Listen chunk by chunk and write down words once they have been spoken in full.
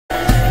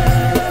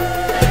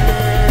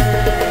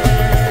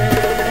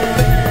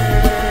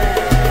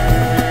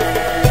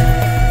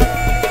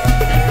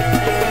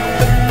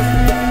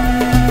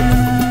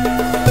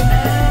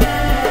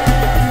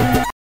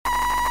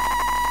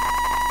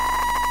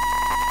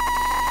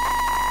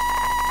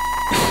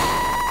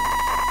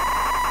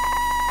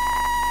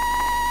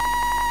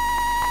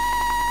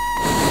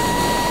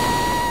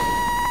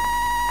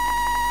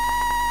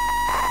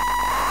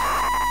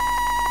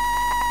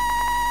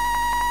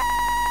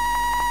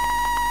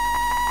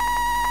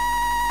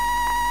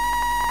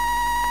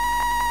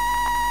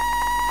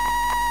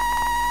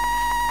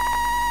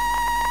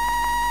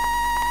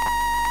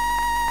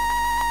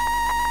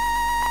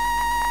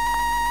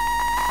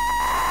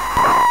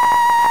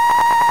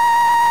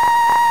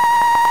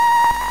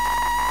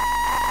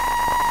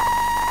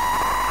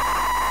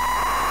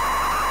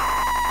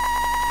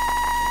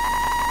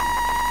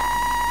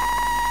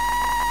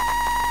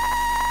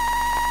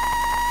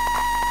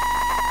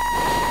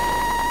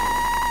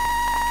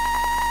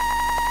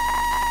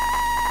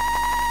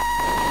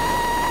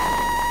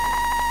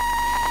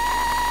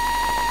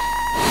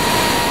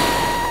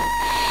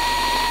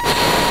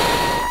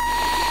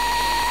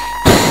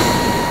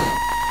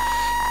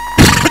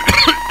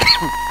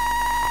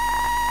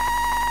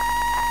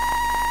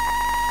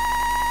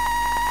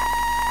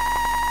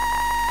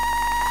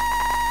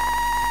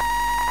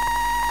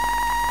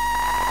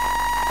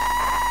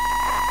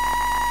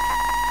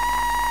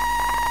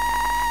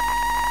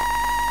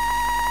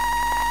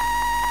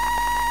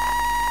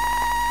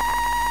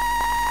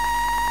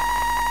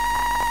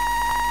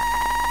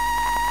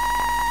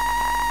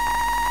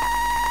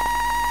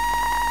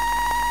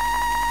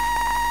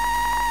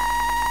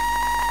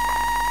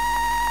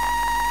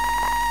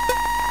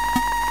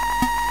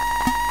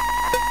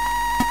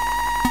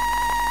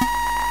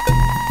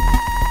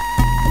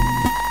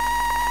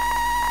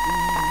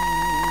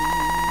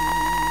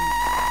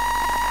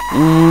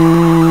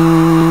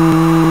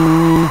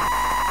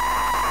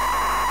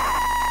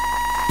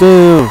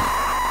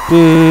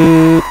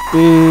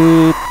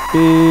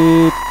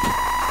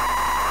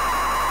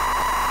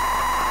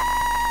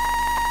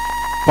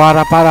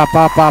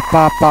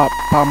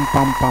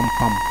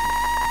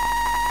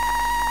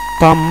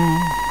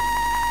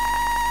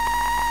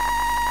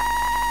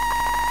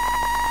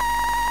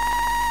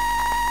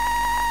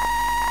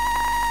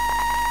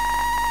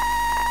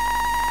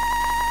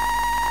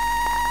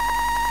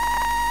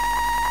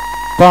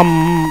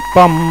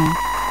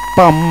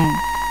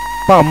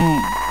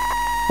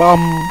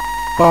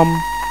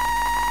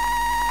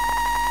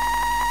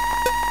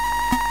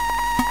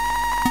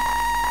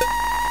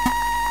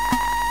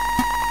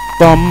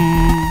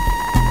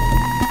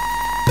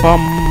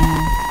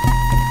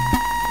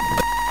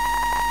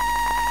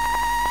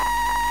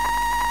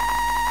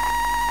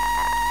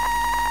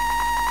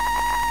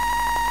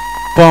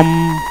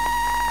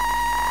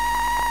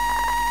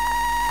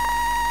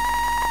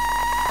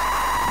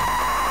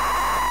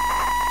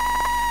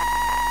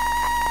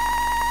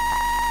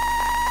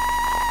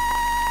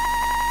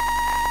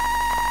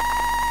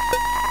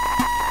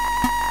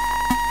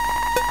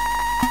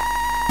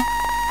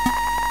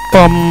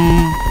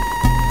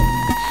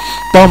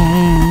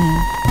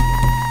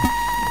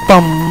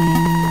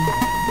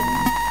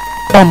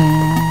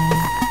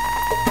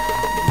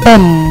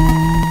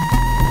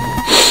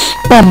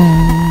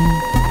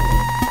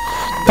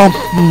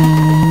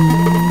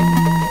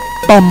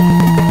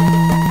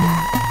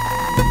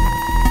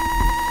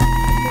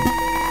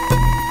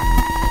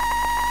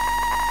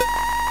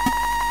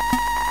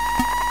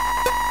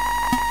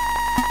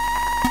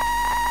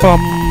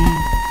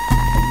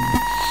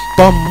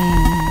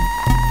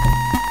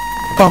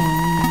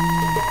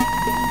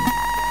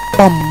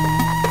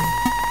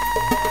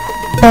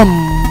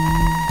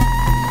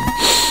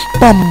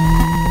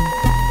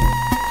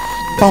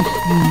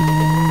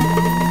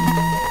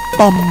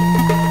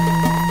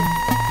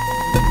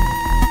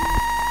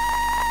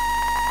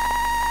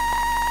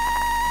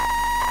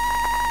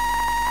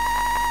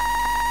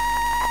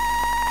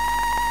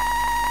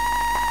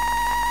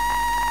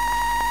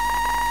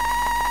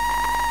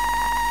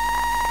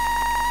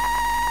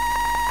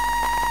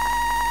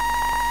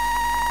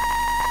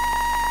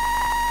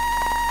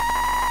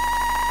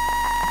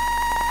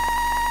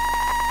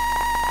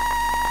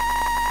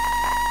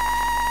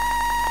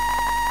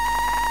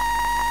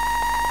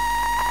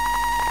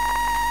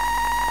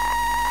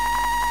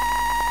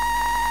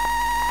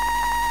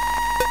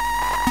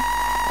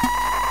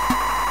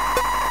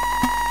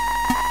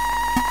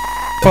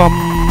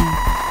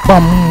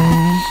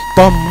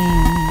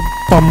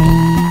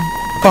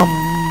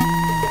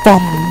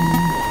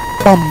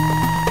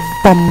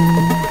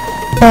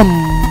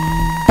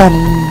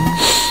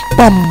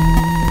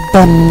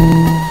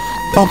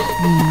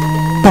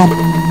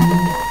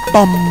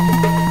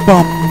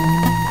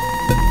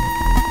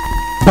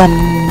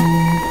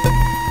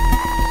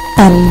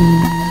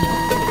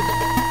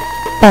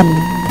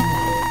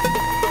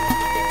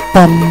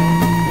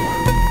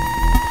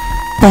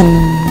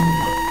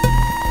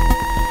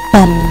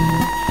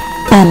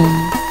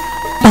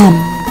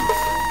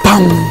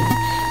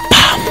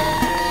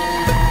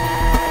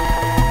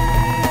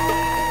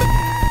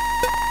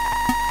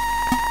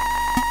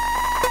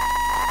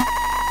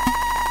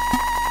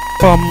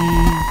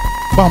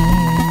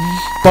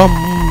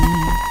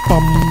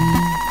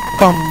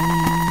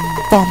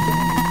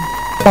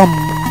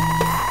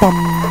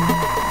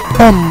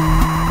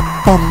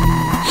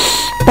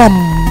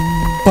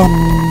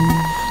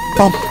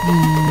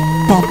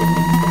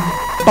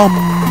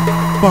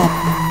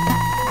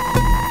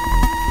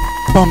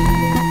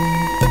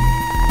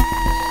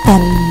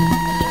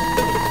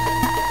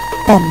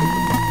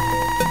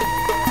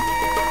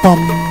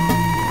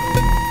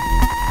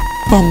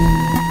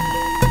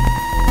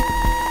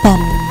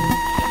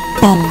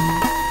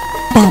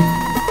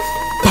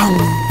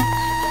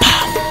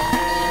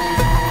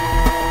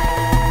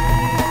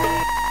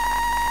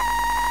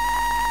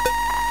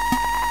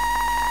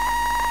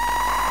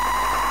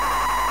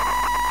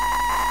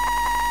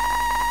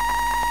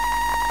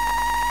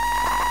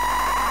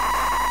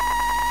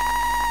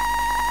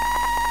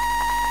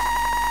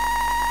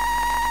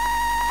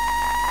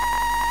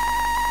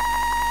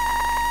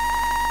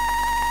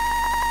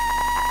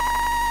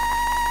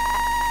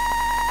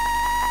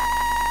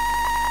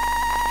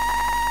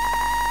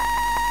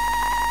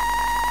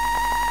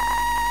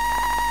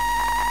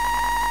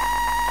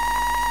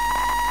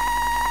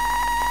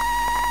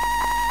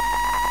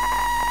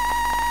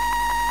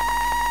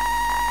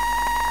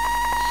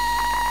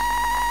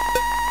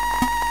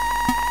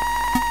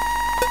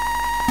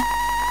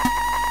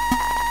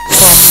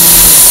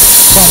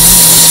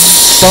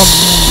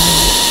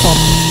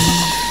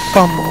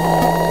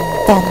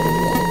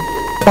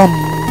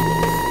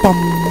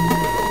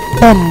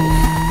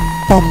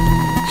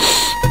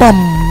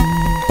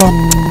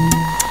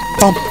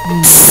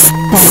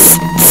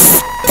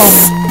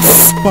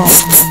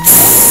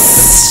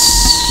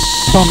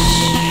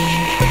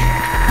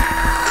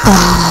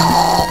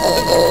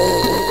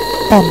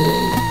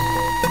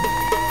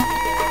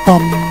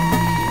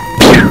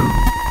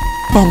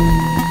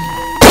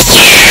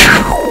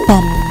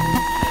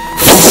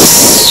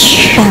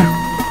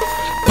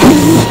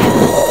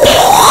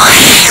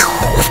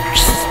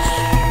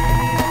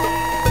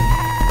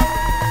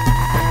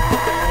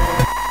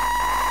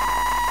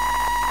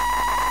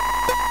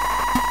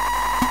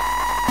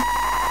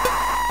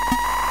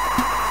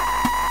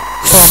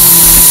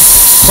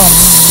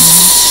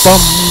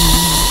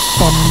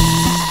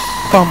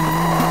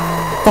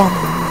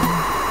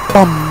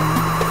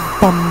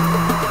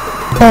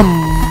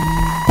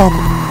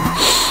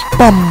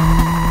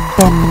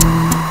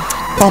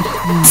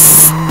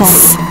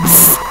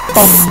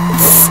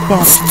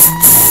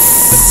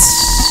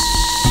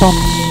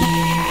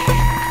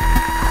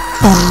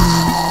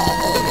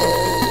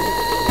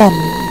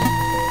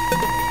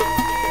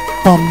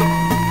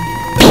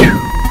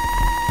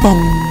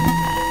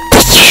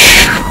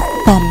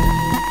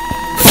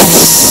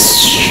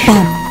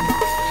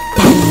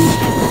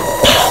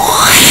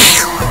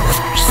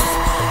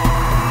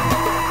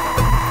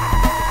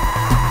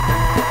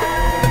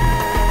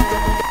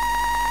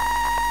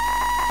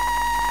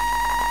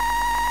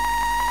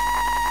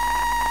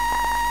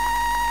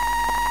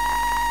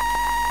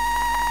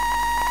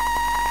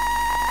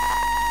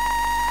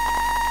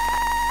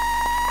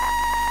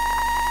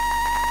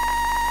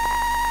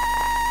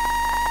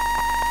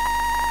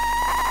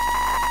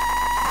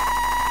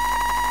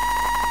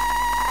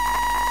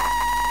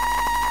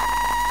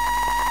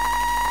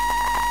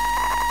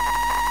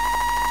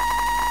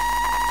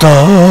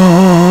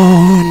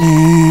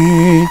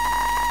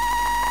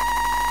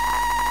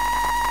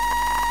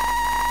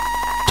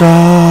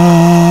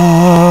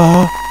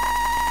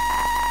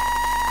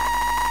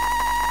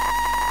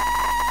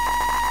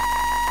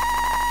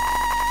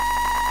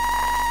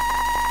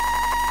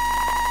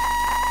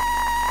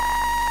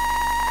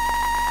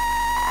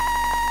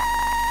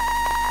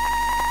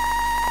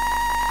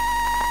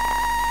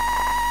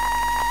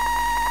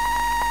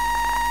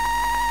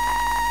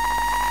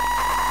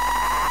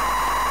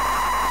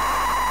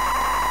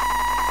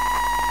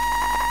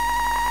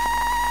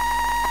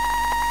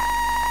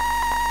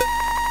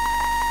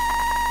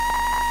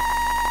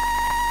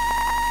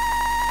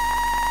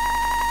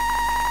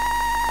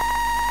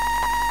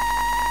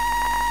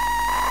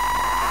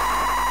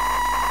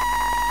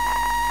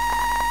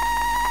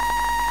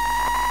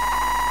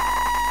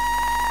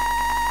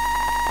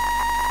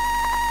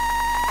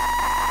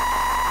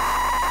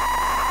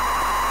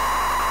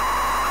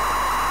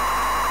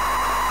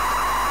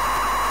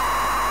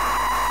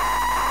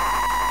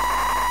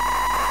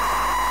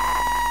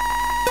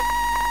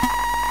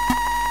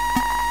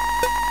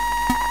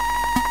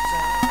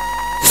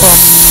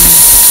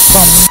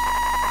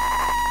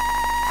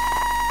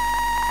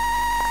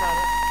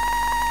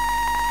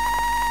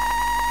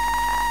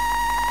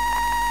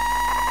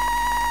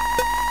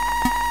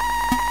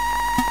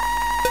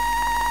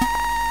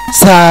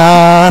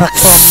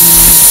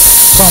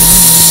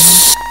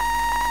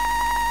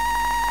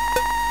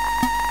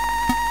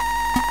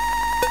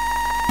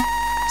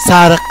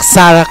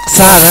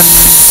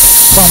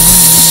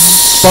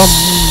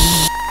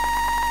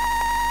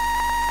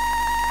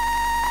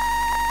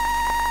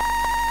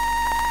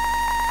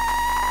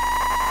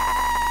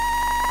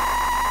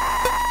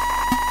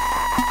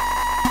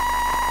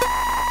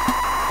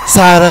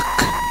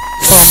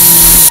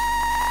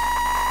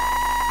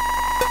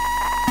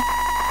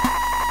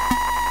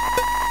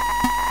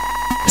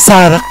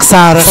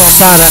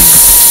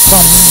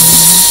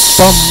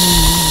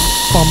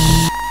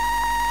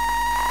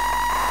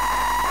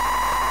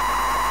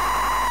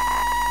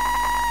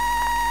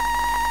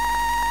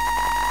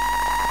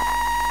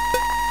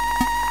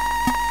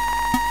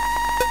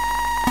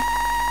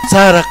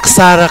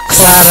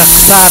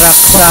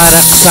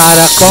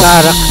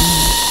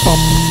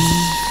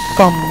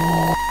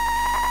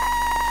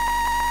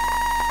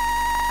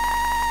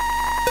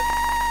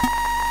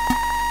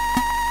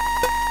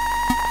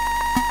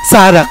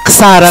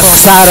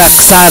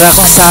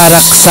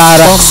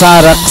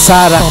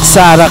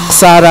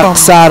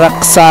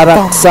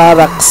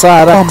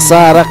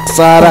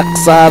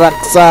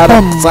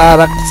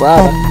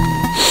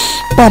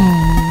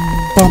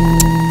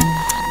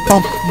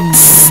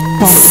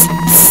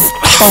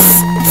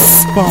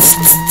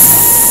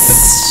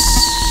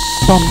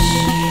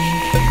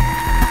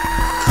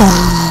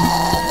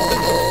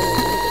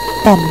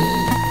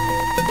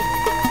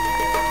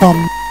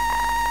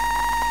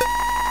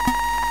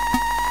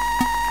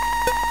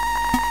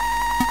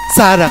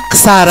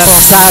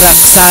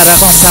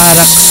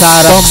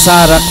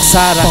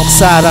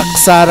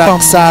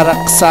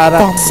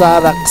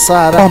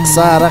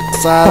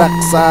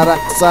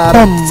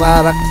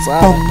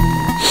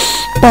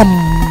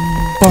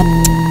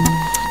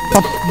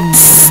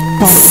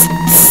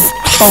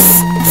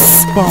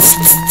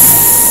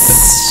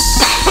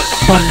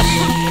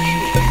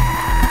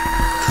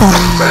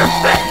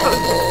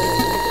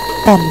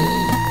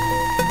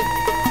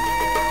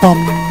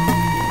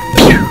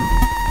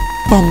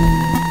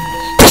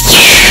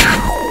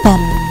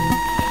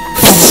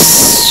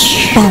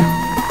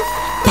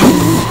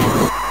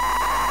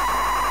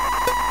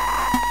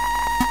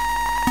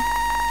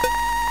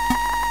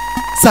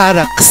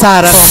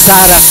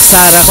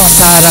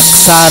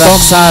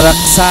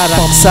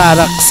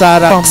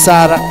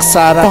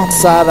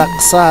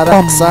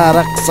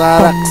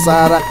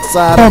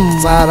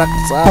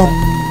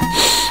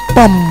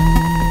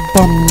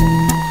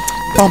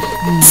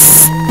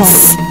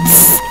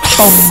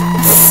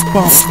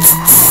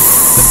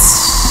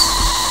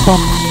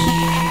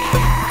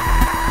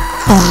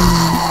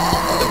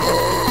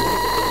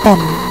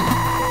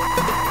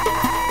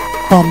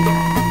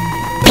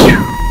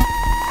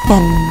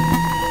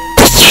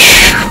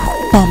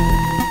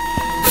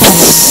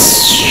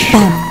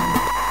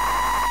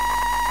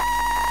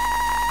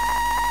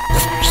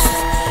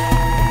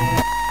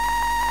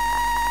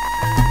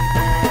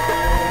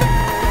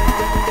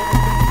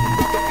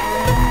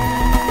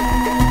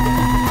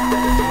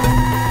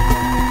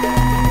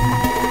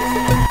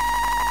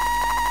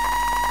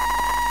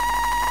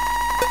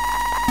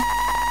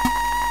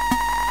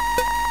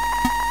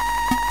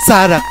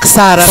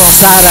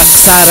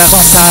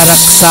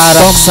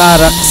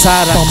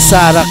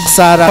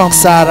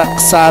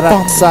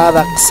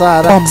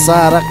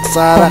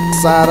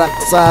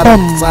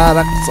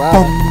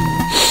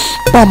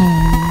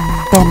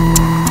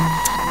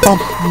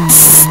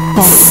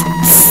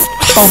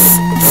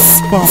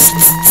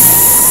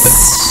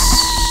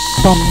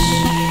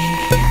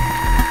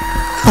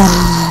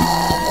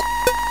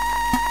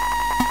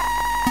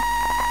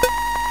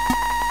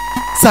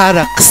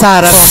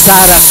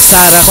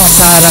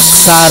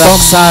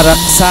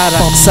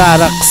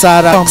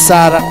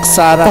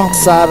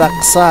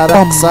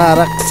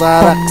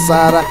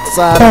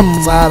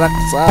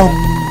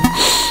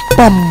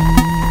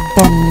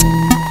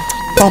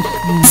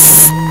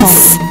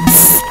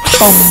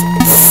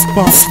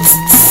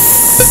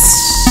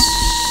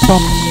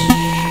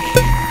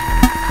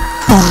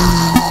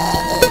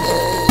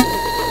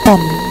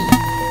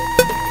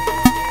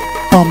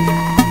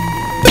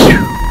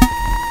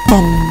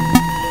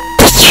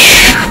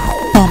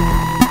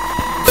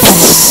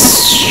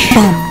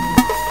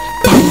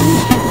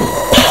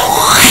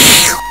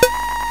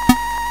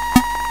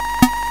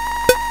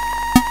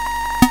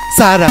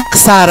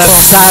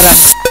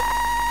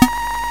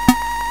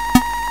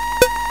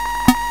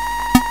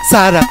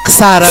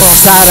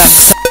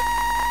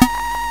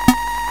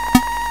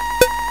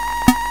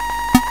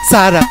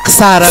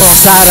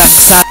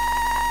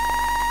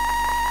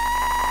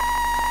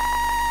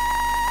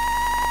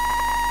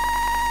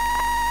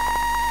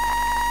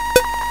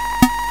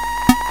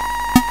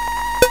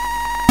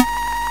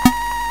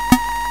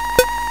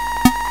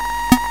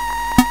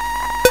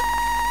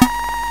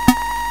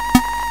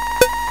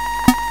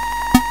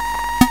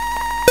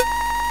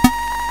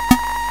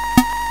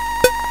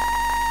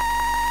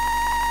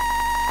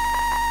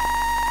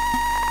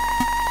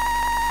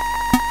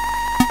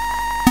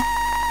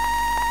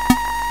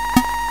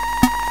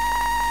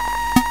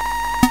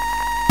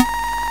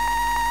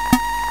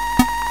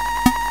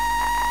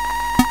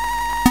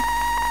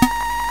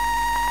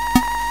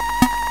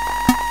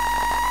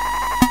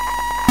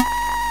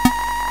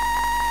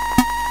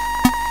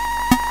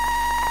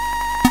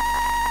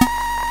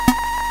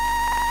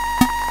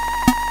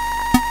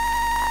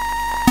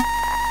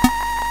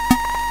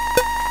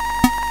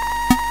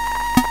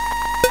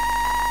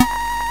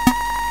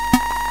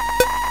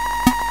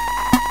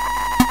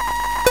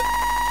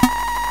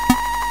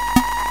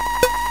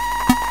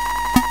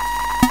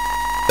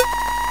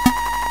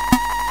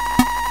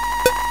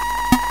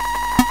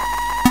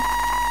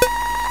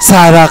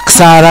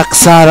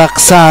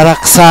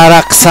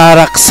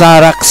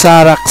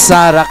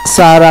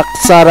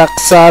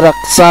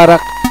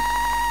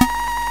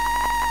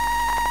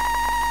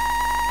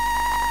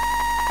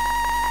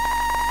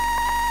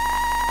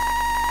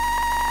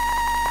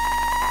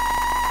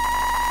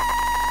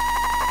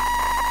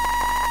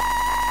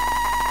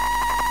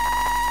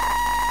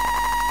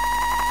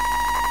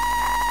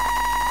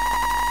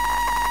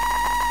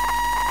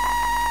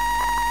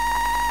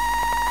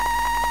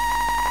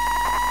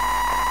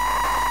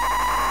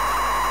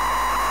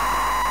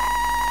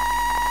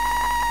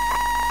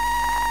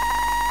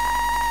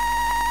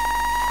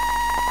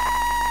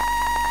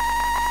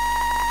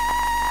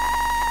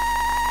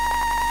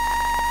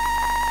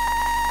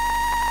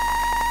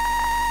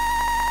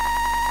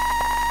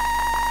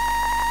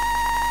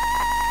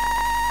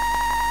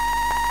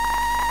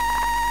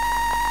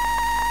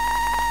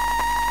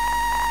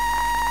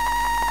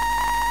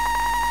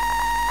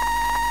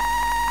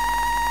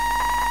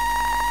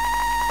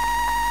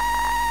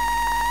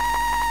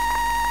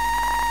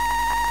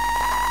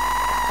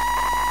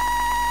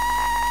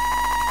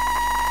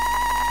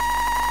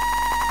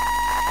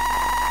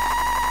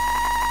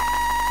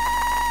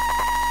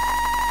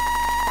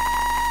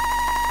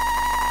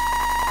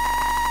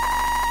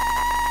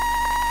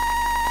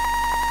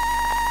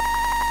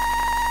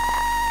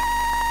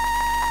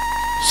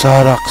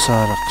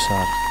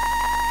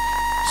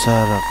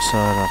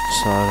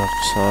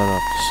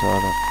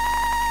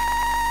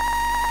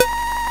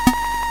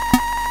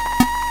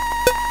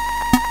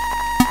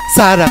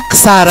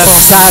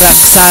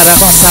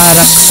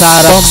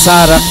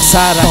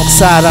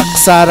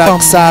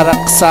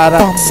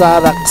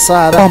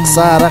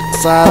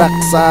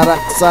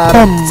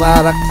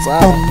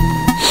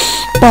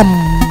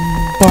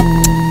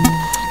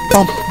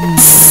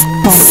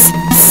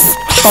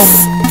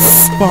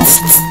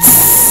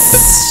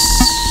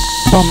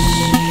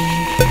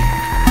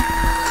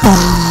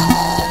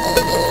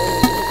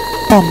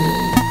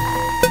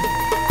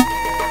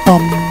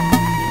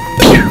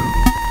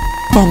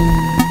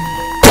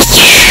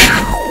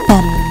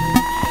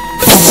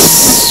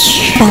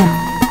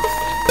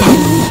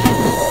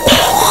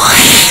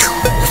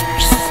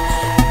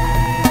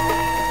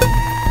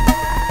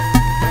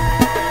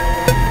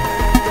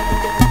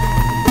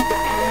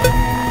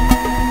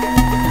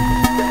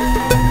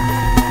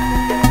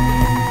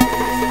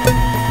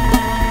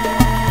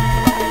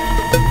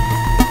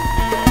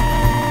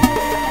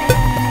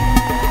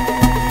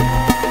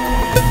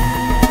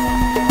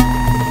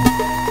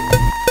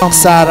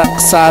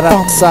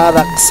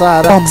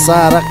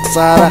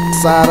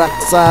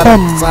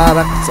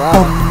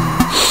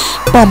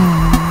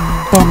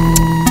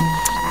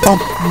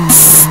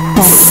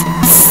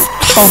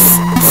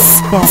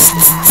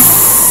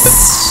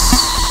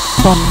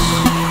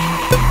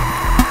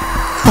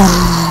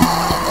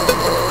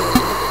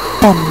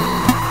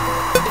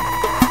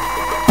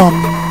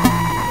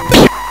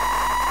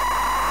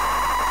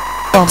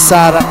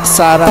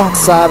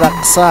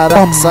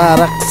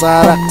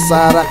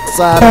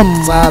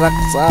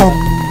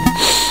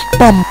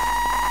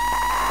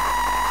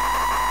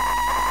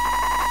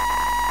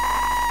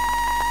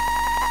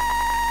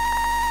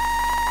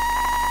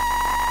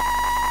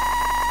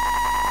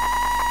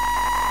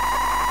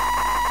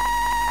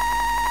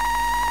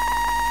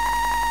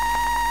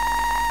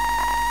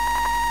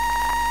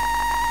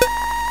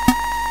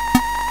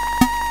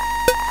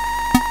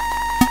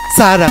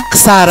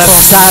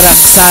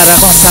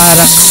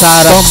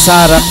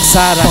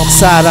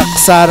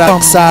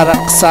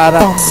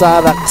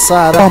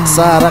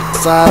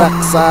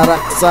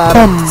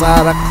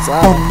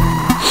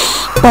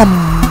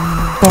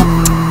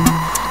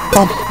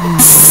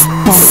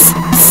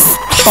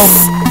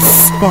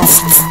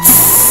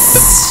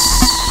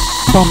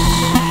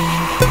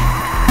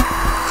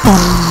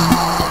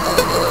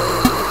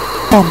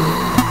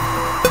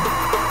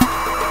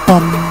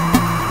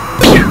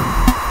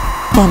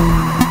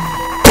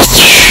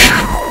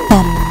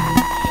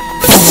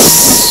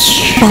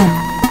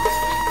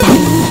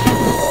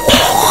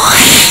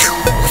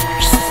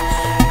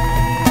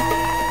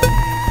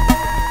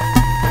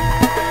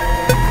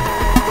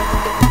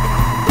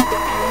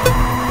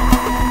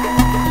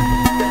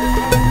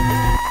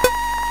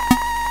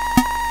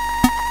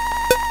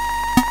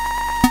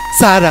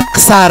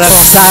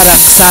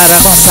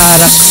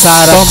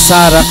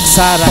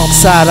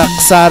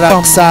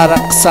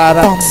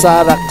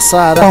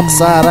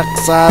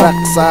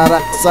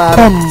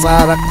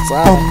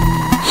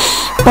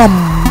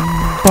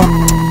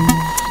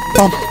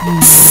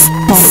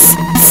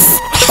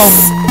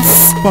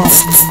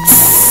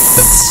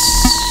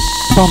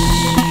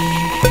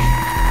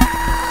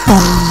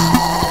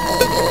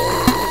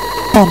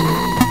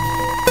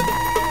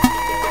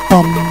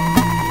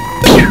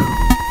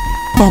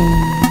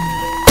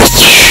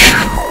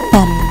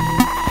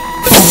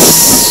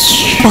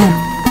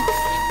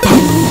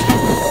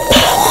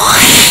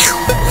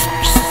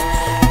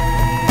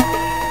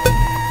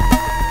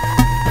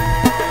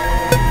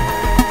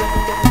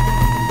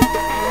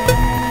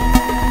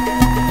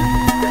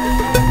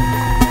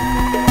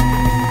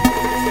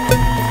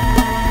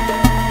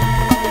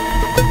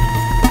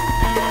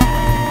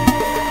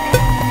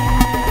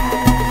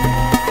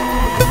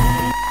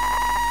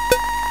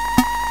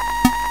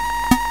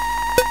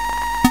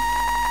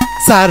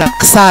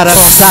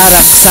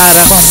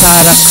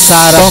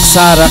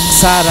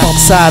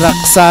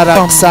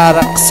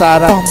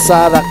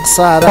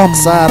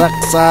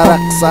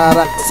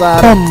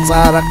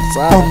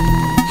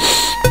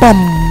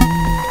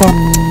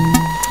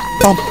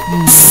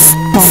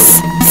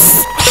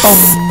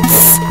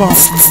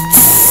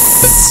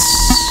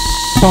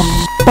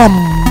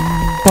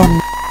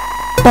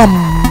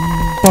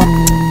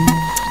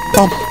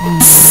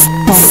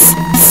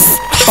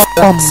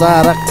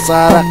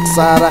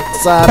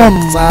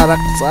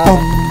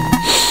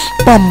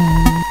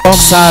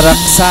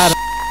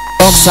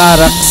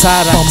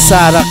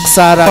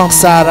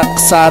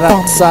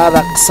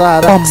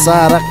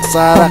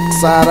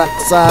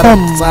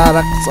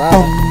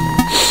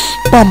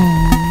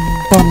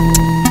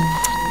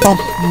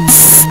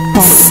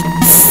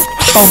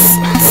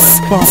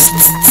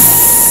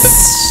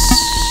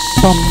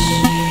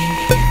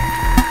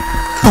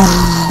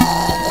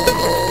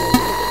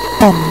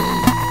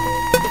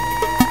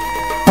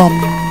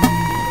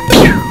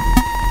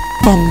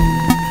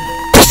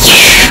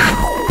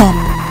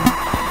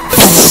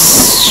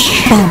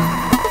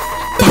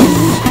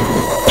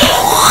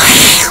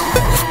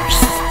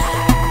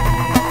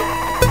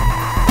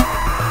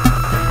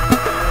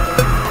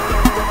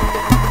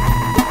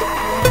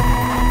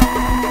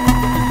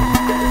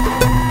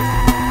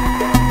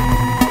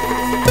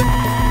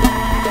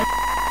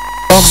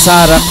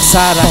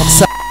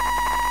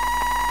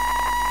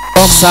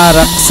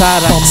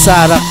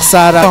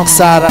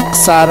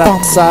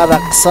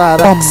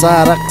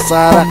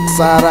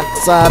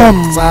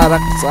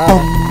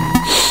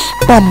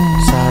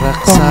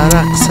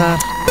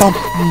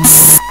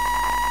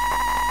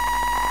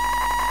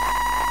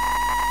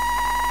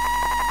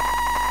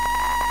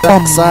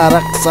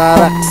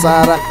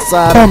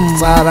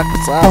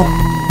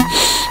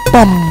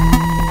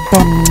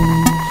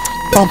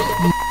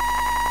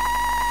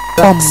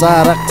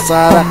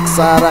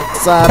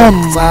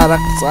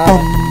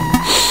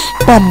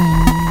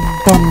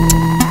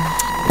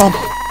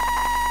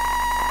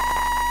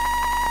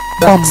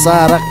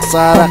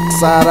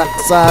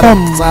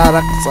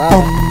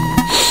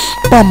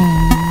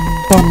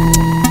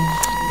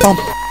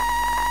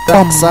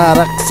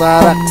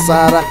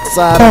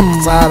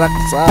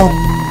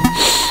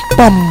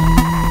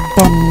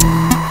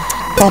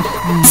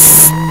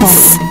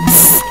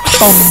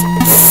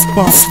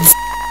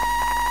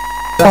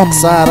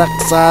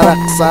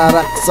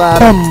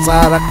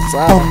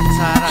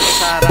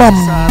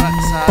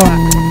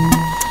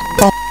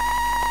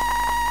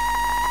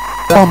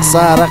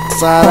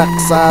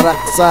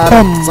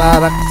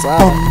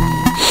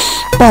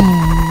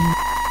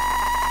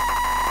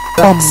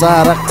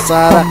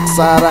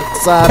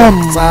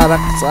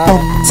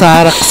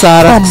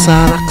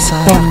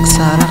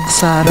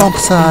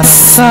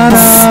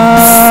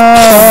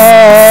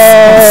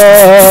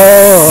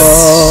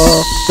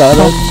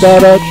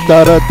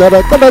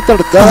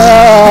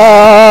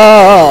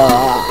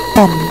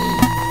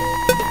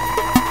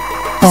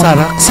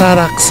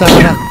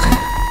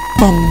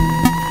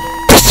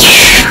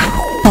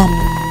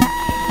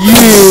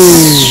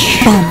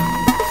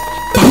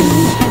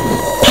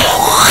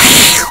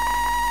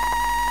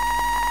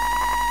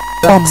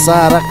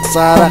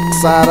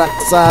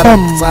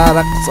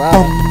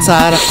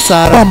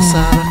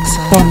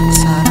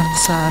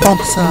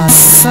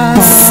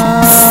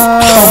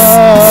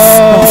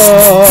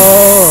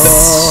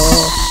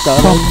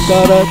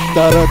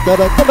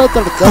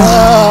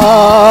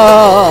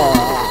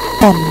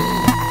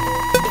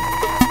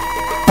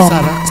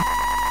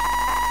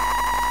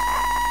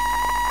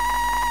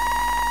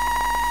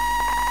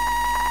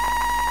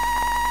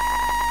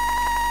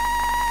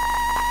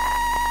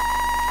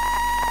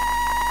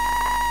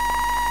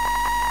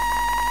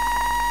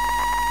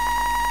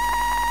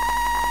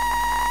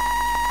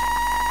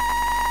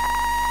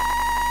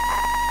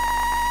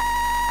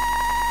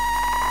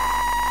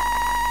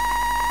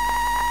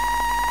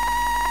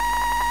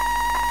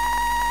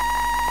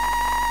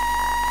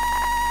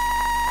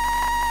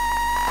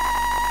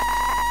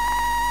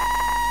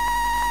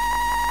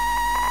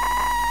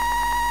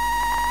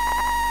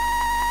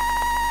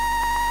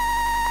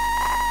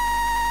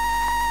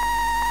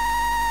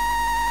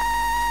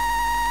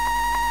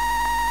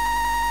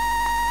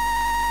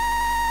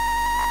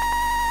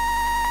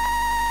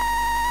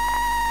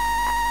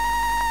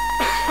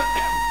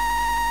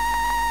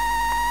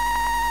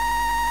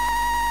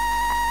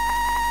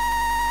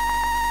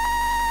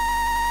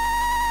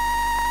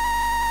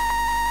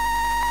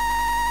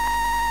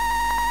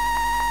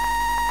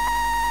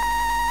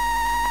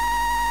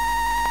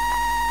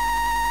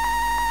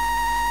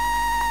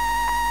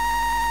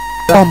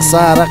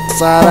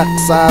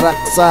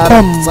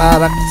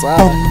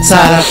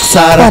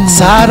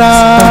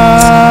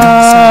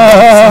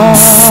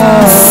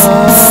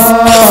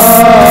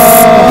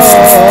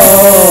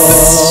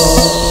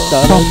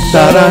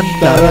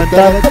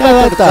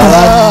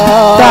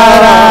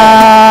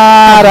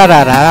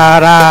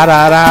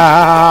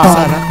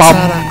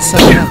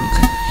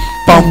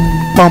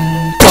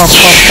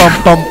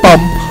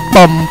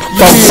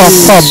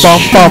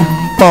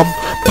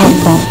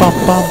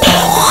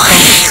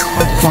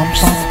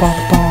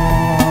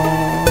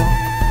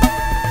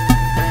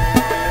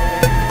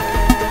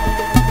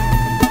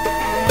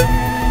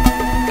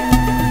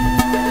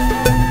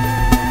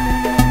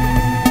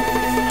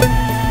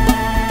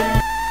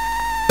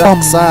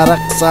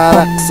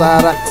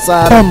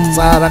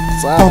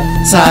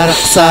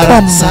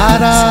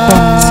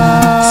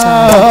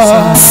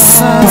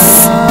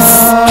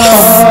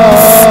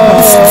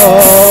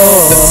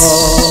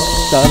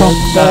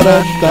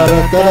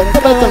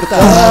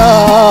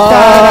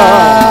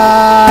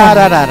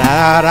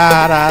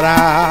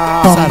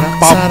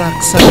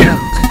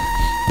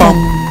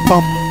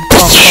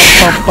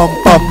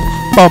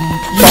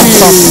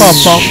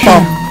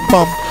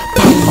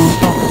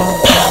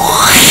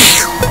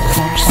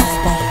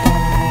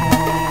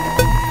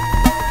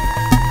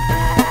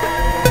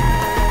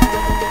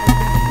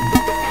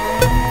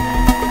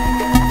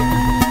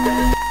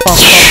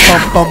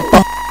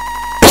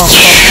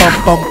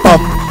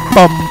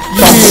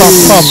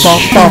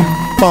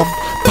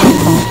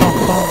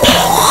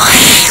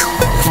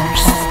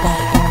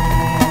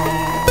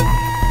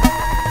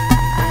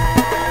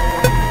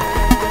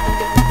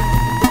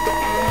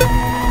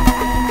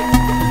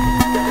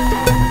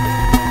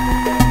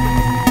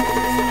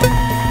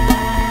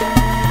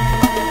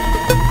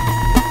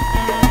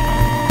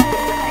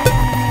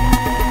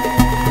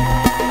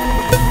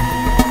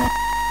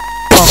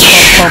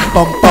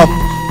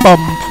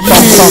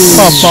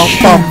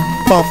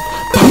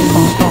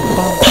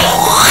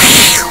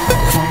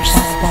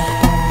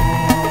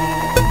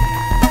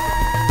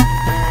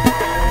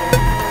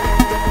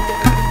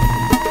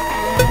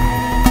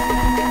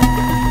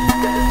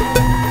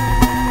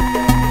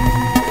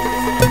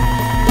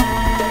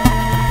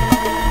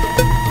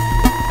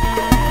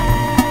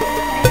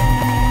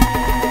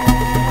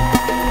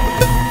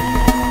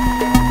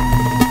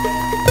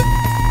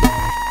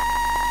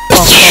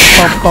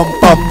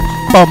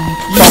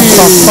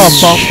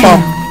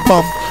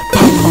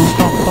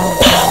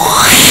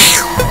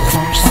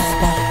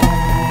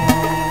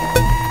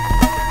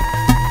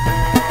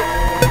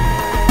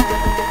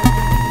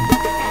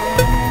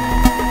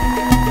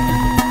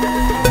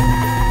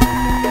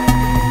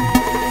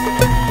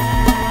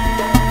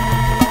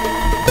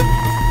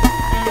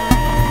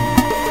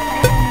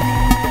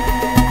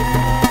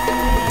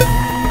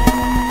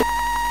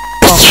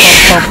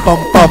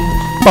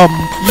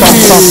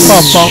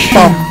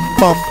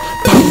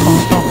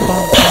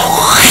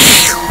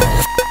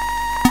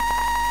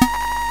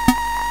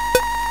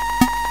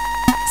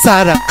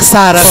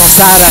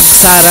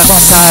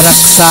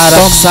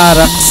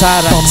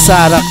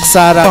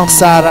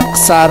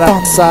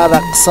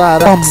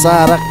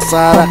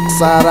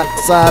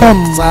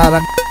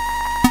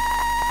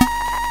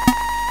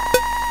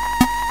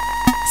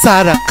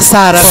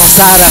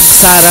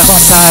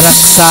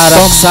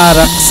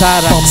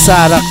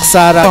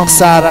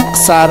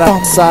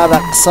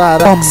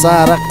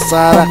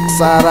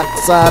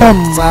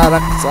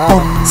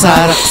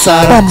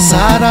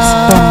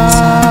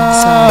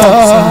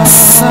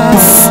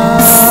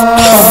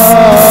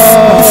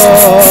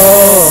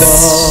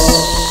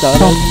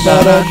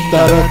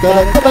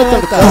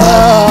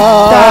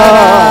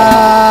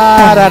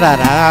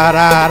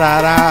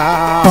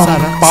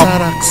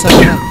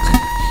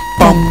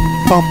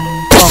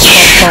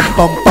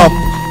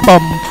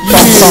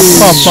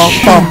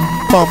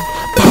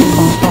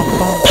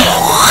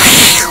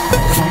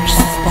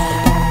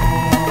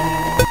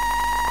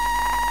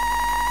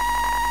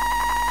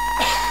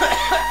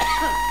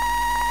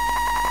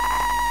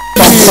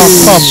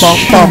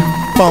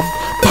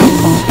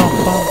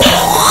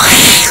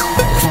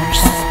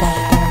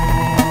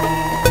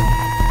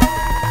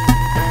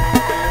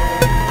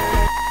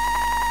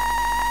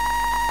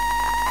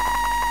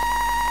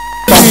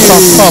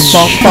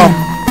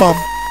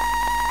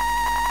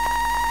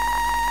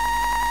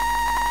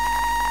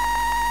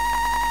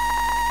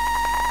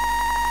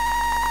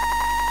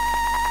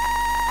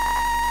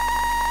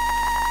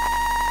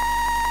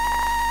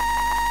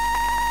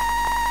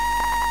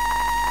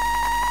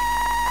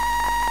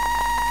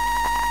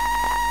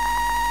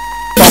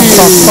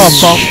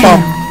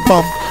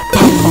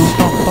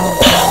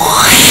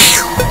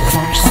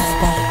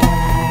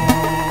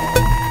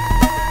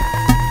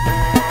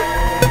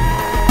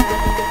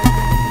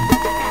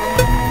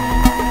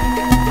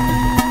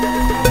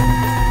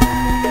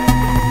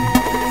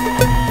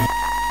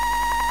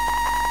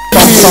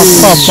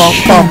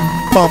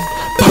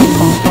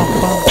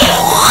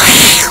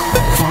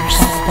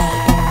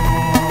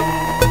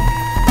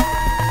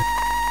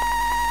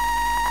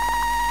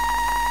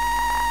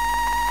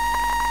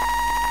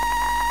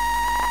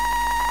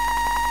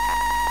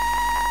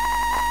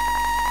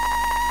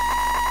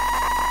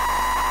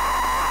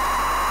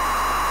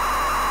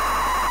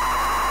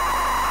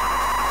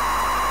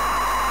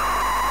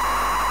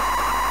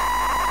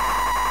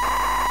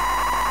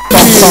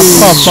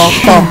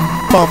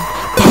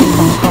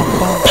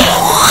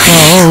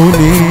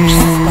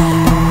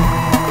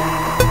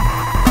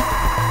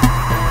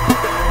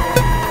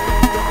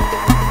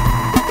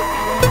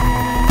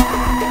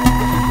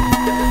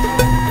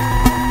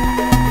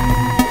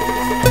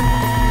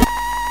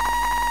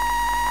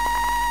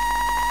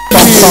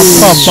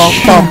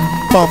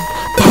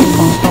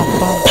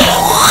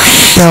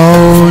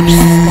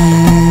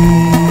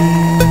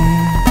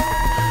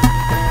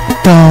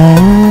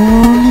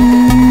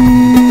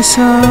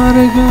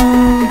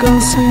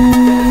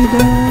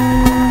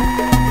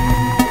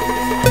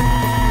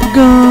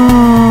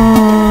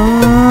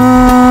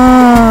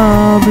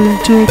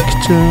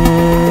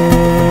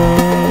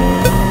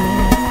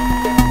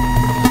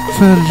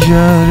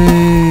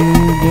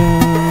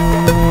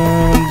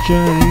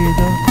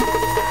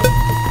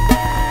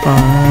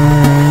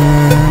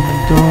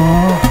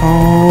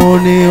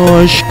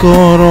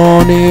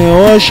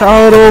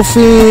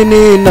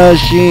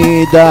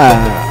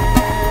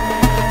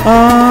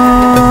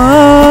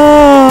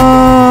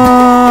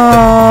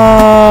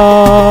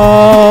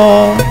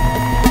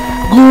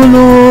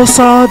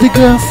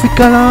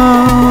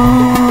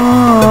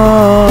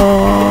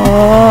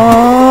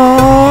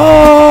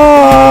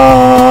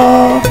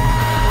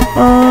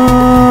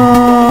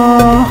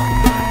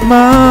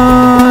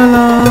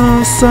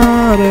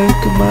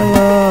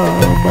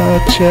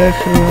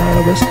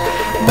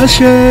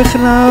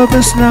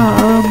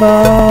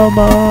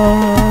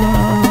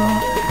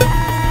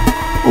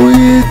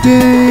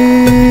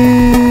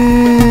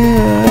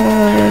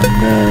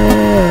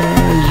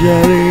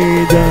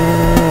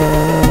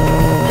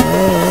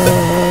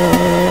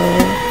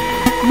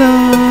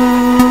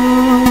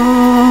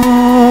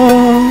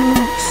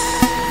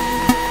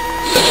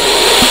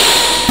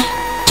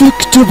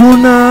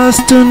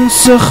ناس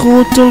تنسخ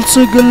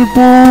وتلصق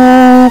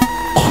البوق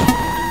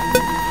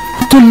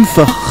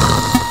وتنفخ.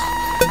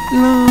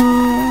 لا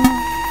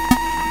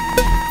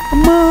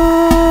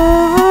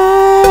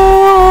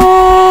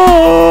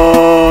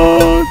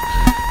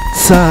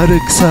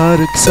سارق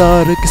سارق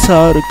سارق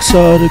سارق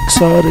سارق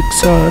سارق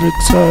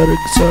سارق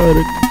سارق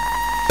سارق.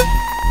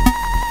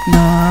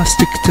 ناس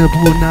تكتب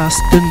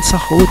وناس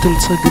تنسخ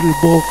وتلصق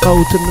البوقة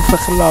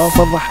وتنفخ. لا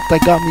فضحته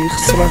قام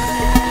يخسرخ.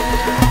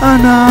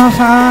 أنا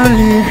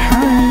أفعالي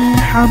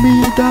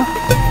حميدة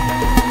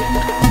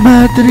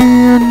ما أدري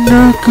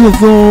إنك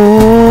ذوق.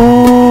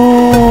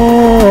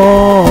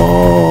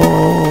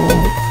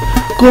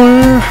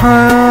 كل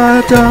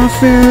حياته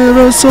في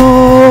رسوب.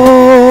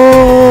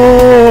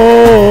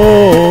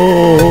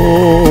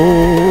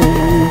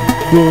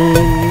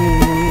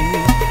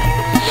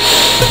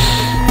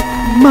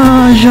 ما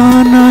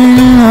جانا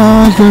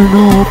إلا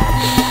ذنوب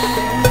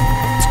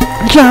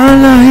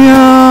جعله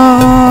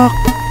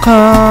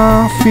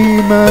يقع في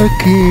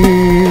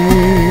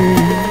مكيدة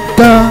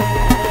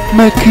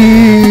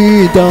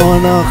مكيدة.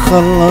 وأنا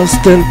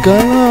خلصت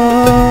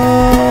الكلام.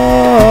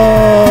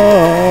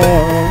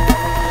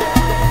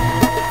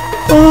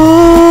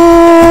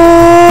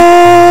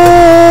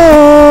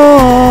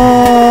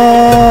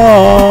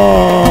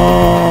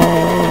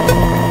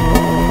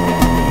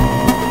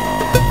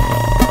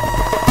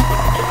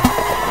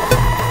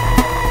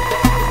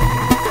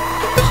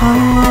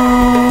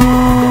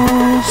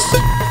 خلاص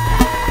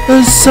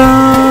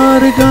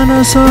السارق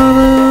أنا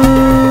سارق.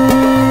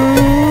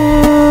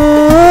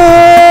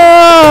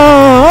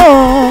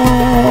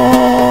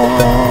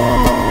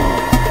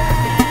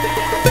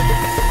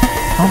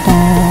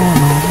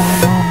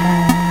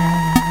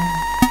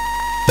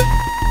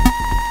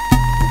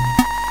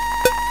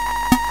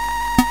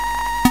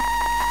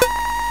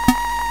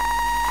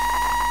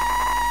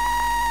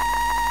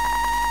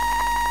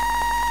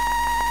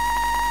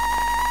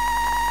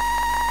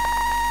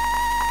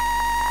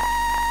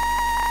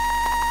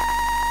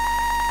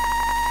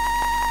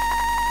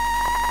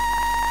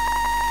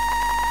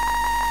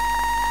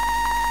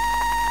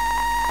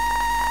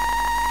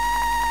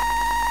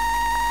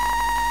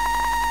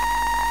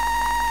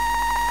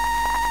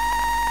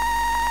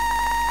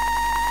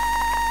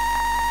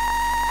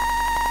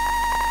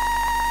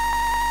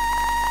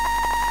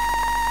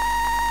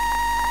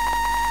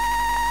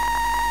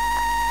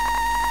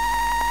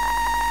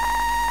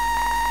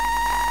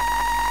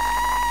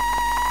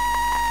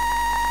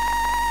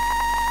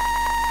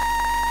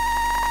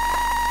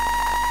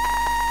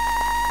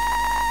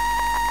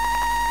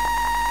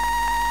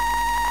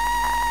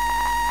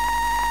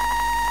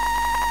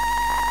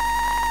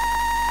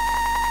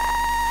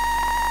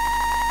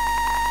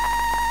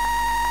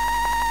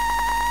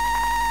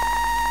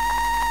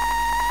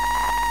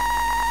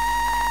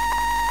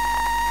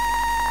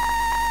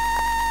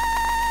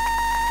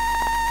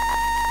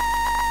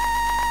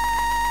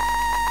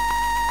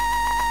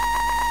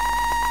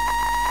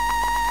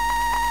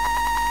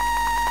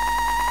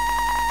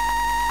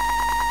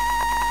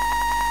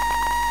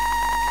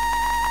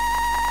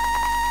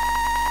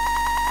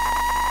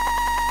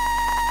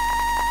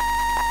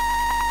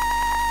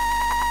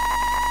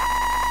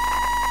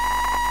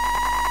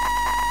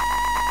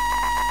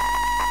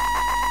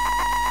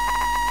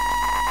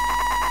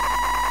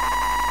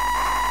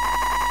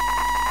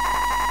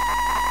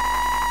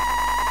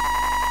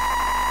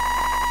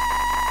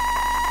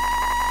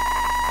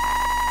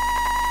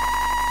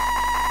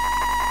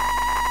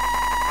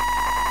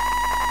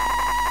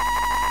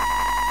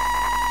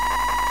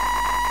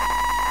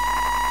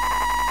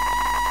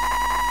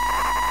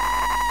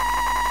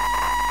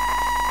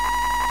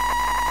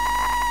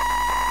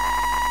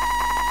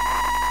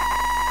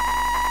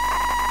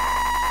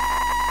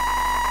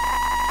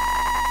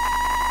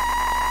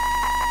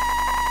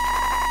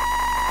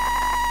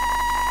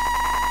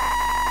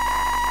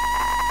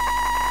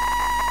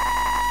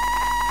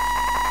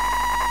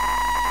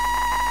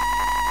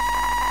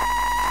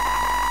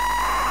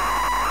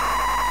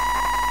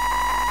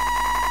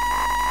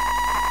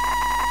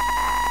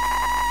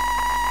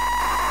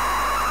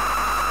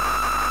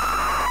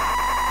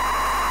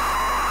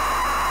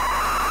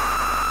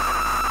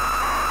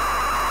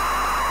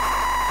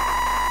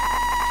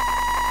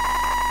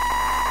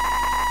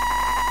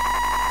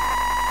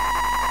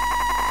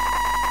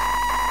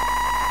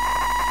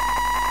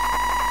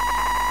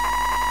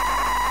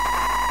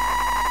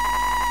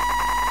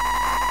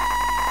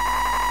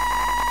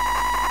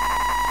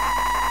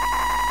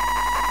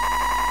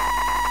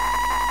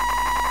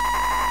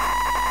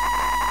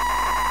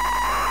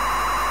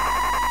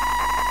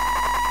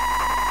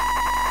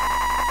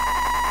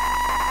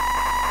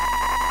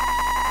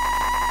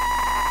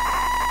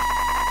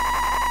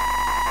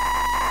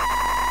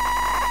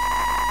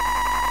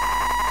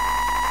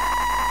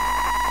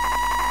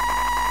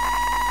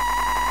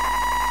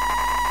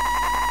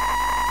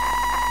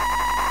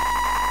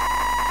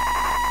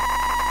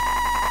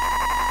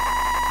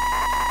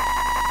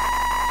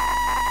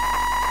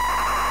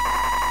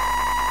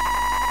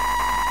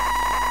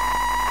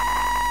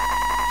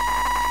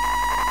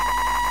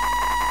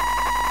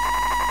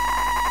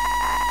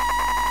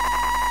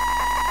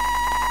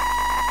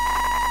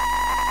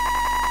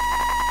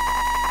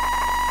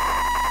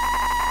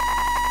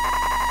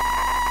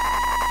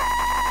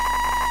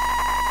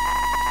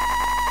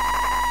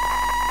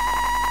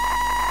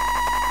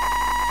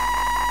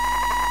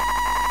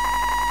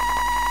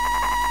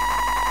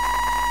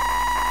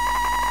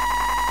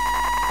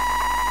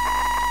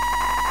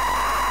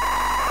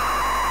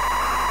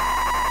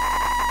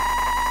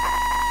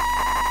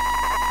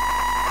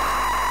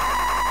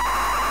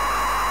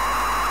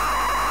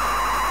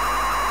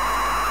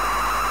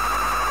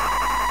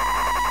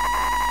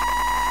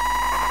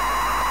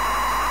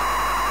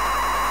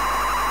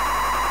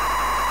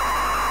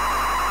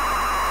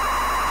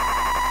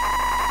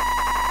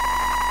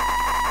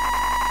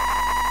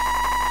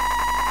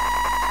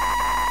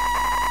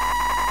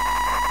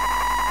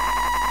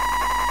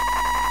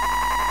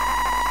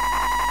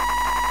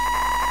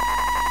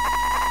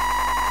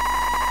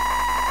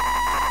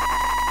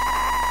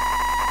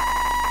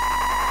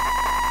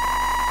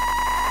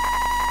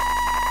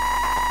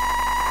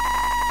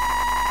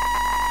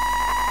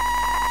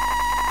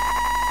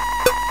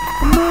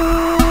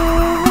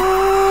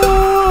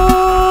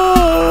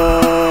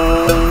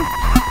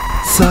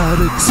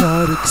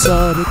 سارق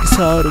سارق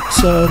سارق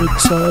سارق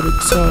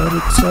سارق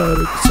سارق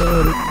سارق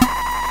سارق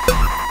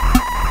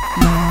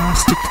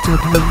ناس تكتب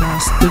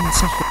وناس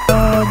تنسخ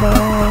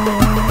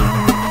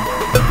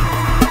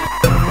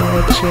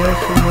ما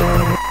تشاف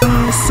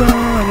ما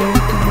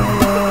سارق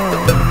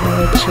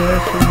ما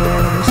تشاف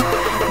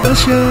ما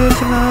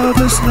شافنا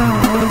بس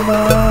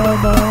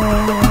ماما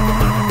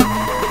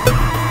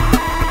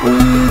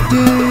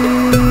ودي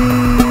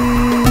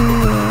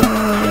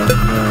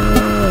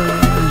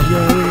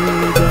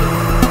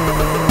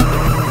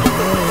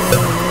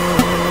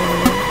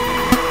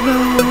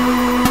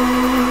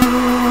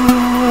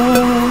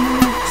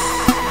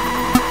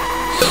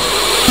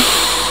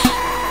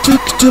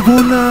تكتب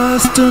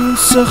وناس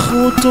تنسخ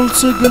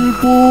وتلصق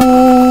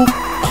البوق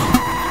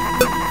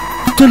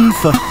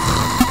تنفخ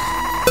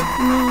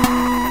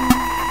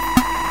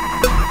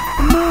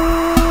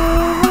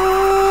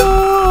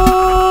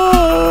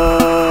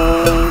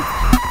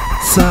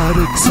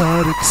سارق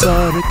سارق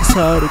سارق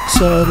سارق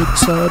سارق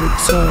سارق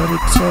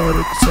سارق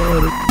سارق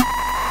سارق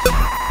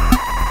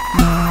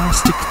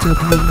ناس تكتب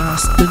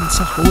وناس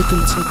تنسخ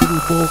وتلصق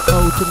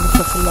البوقة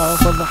وتنفخ لا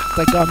فضحت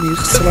قام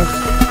يخسرخ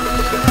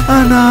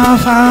أنا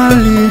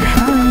أفعالي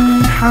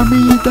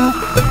حميدة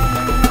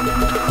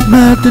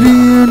ما أدري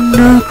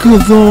إنك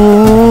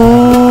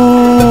ذوق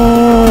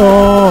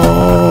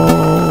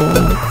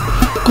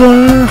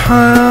كل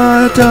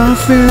حياته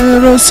في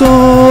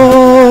رسول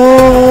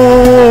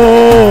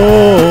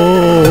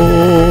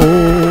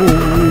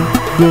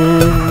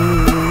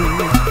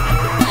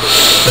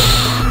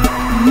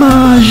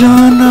ما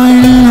جانا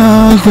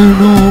إلا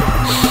ذنوب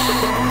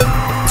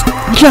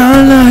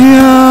جعله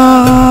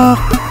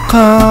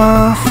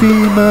يقع في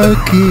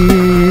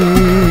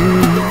مكيدة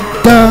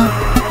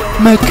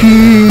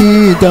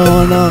مكيدة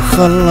وأنا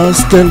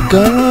خلصت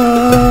الكلام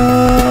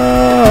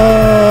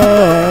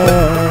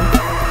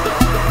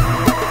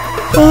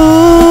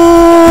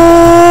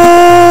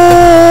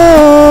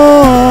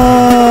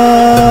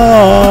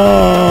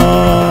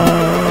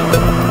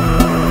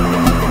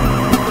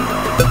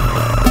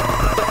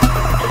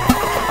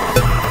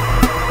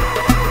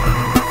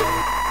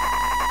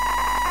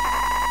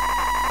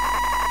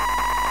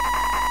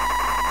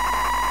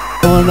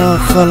وأنا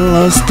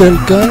خلصت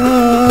الكلام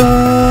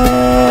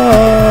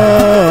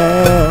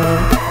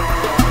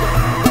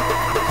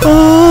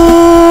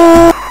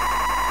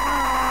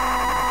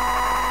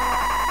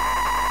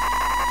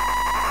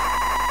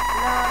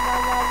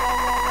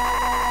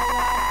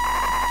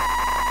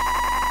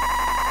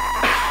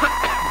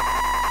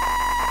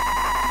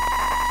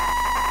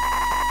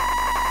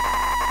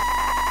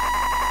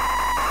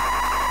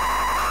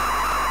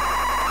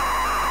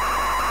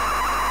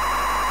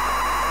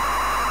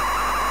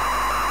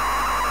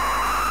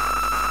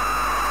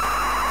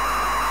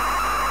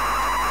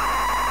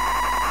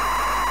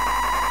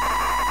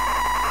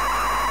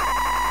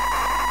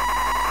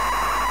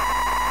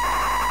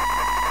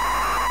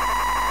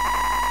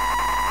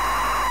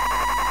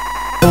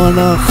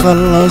وأنا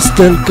خلصت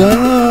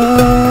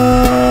الكلام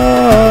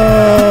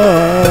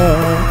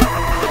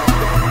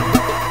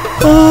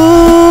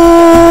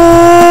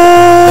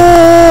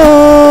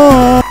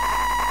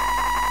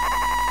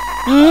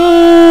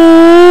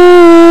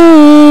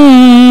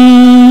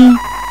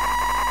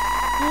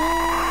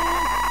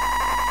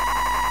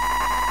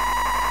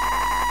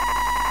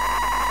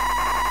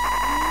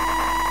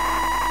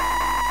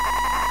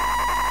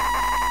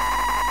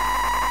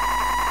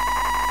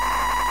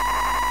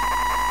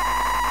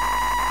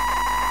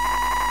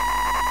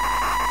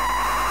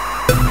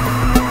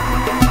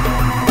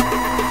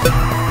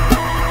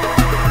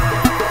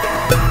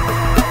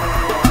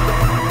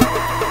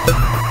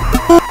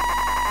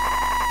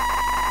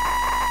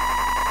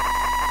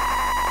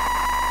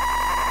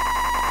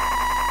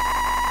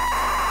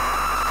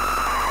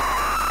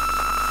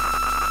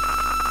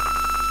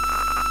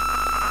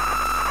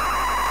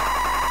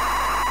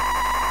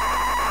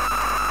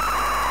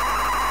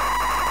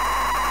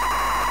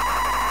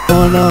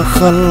وأنا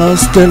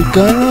خلصت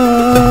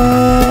الكلام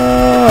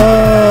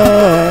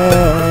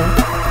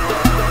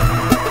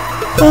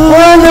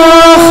وأنا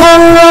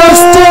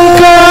خلصت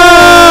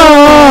الكلام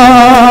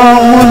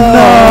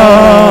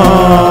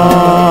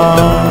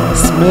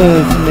والناس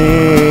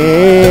مثلي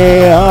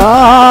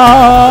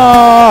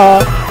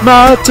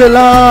ما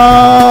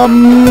تلام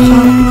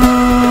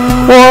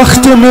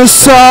واختم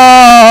الساعة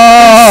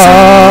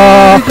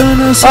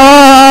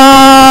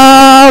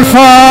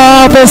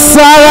ارفع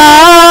بالسلام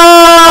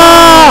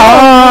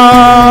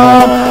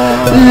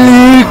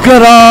اللي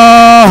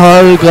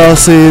يقراها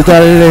القصيدة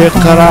اللي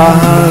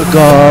يقراها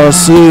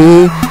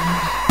القصيدة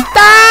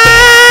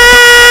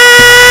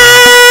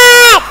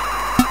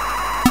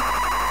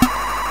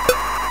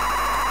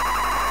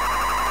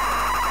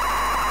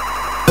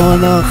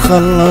وانا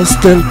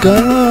خلصت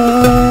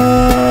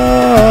الكلام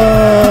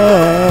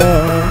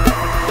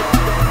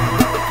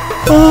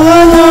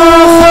وانا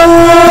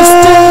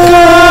خلصت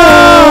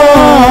الكلام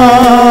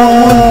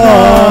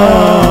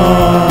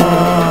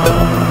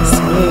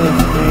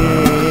اسمعني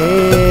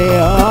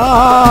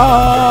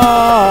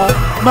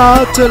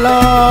ما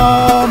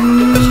تلام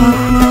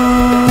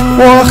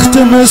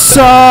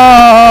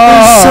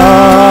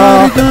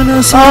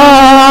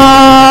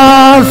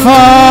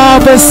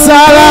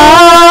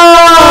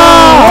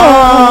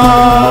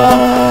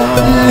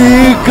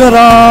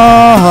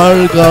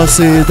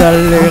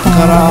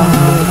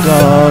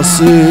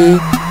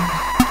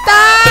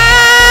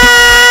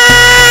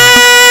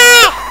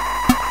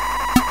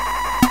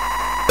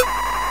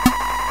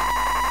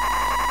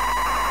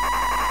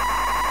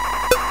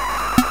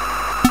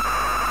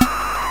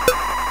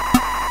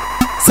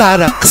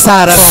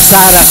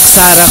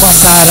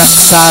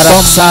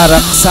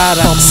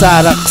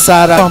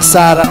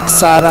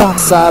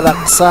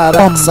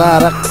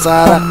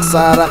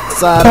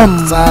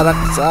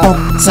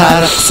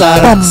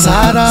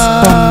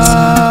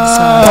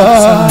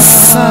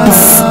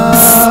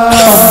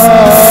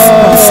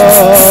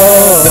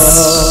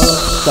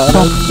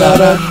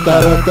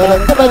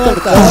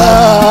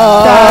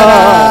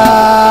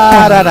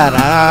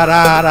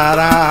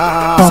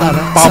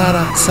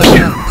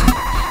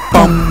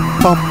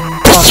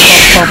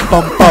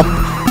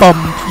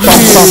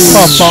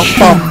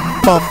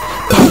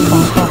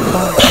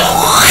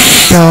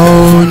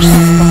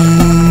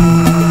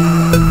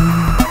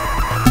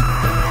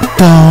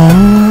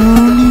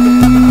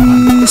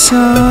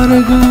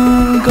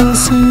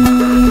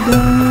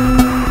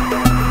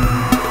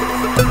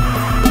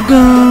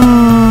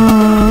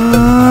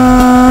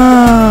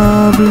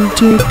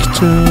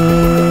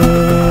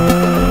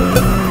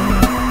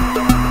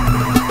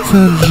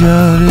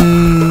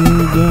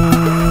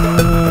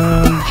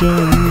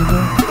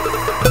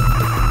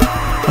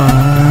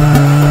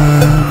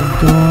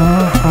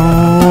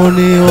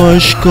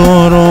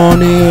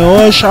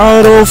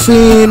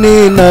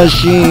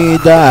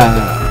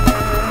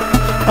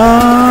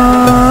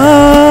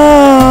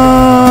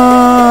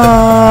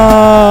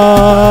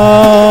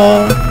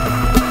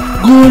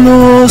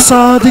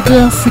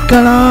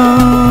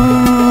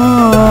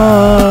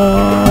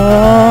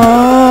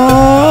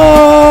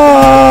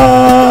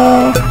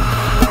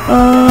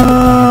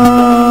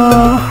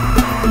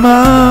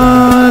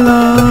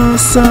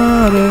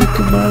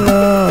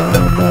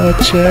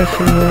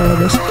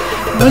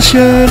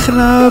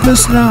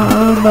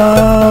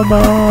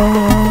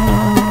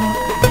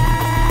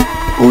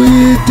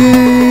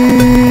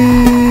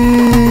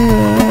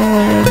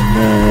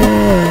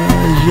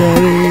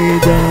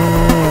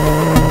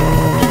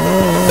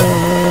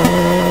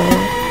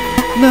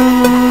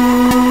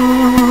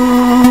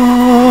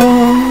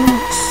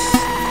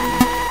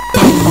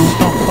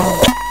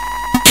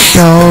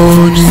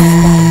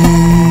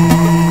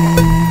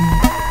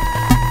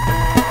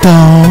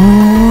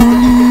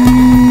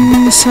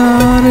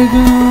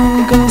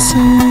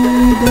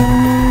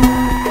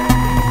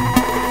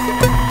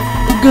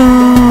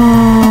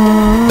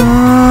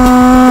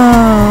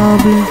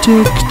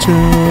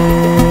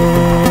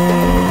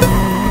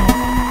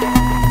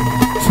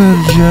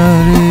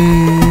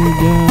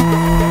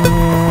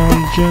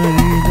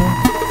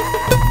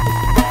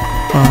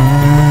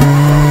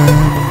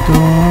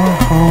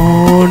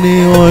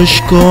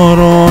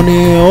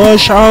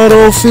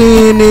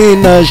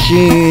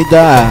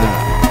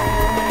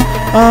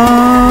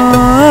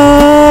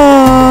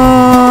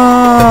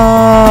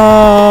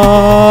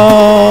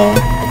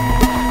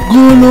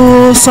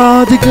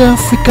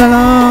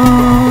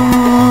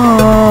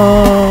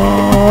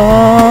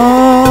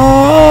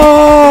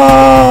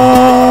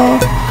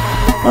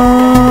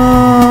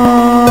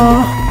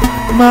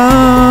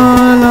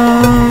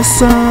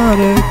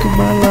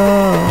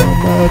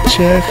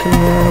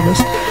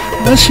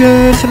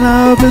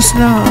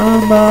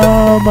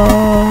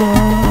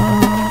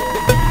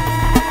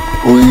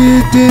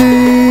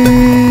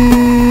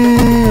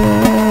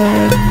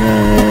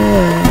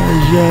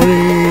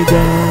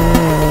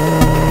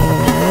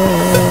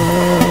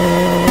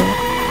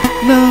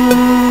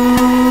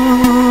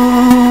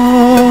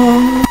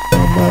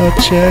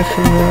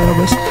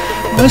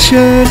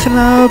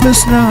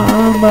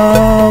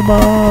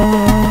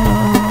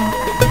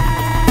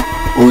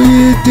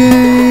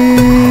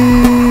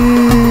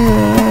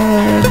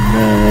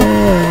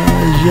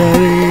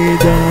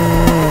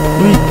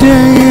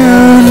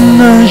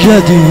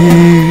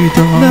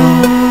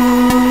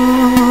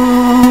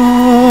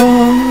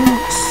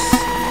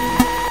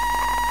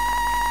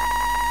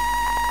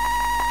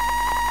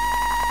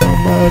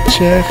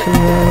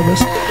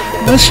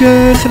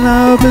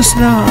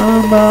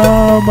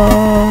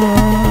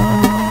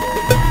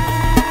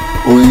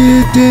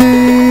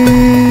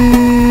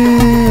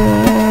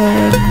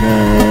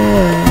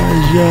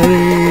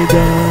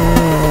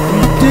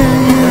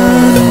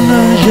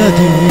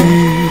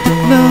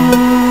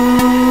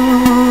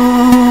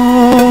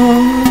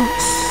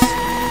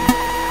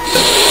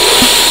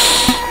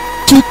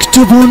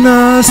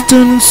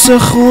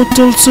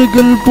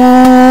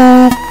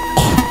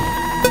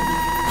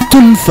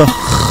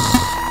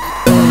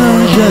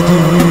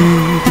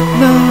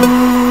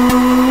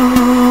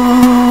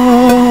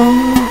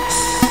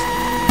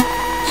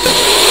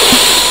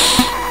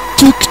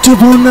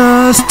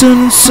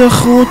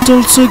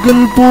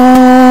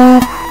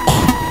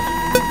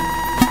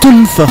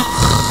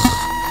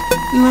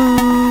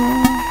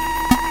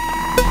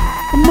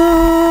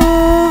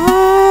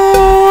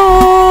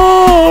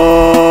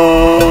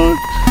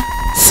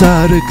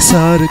سارق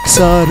سارق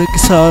سارق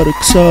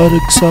سارق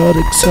سارق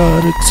سارق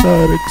سارق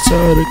سارق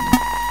سارق.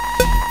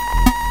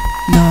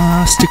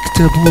 ناس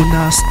تكتب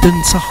وناس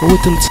تنسخ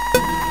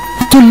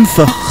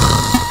وتنفخ.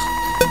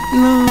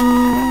 لا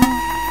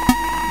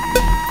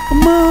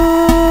ما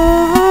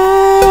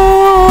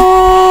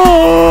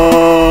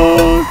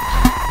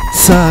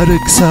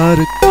سارق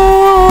سارق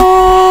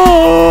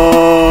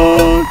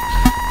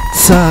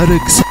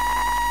سارق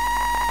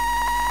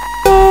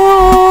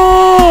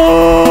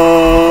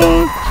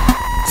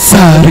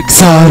سارق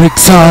سارق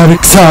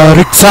سارق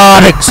سارق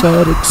سارق سارق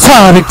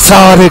سارق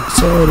سارق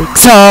سارق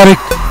سارق.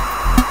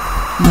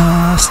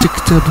 ناس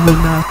تكتب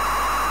وناس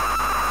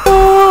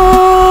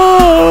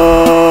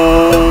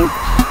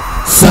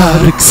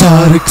سارق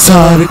سارق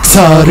سارق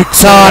سارق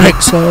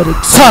سارق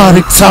سارق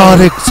سارق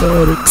سارق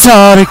سارق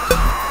سارق.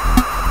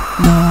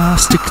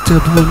 ناس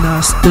تكتب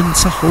وناس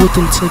تنسخ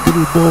وتلصق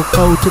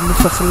البوقة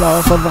وتنفخ.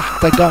 لا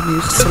فضحته قام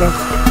يخسرخ.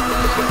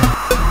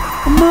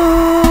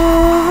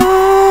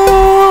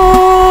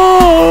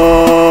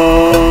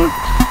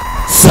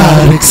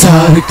 سارق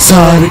سارق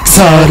سارق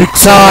سارق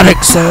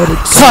سارق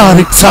سارق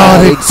سارق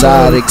سارق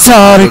سارق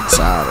سارق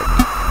سارق.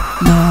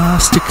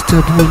 ناس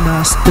تكتب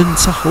وناس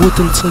تنسخ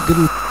وتلصق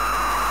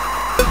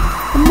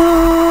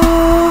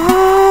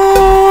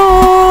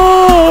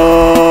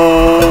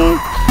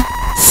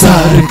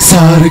سارق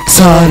سارق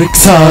سارق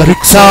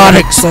سارق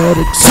سارق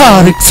سارق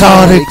سارق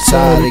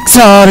سارق سارق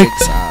سارق.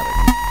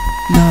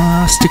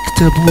 ناس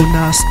تكتب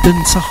وناس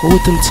تنسخ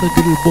وتلصق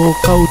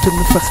البوقة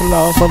وتنفخ.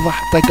 لا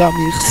فضحته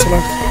قام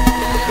يخسرخ.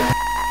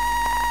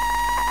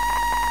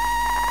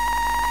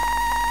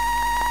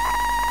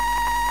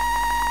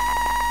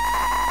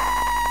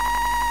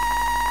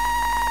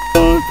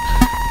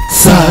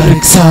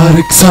 سارق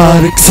سارق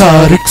سارق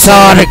سارق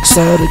سارق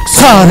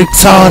سارق سارق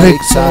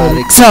سارق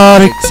سارق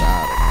سارق.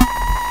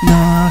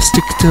 ناس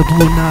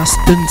تكتب وناس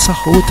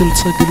تنسخ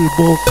وتلصق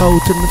البوقة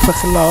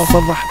وتنفخ. لا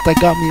فضحته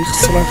قام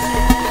يخسرخ.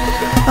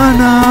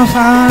 أنا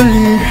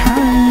أفعالي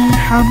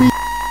حميد.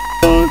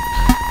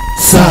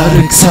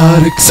 سارق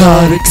سارق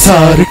سارق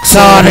سارق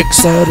سارق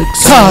سارق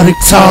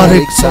سارق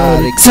سارق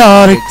سارق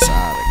سارق.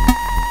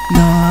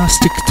 ناس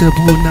تكتب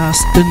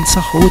وناس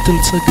تنسخ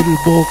وتلصق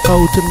البوقة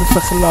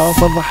وتنفخ. لا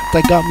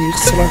فضحته قام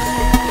يخسرخ.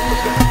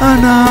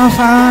 أنا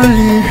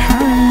أفعالي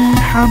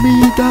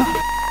حميدة.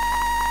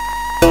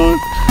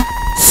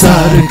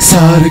 سارق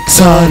سارق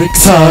سارق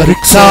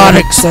سارق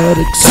سارق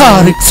سارق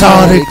سارق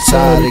سارق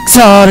سارق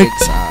سارق.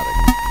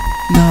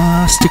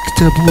 ناس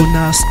تكتب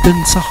وناس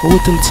تنسخ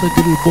وتلصق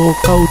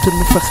البوقة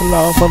وتنفخ.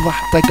 لا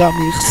فضحته قام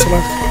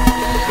يخسرخ.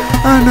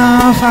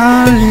 أنا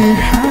أفعالي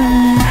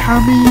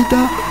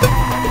حميدة.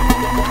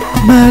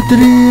 ما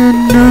أدري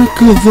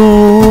إنك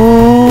ذوق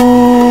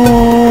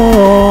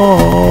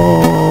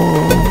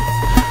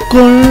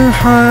كل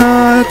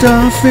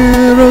حياته في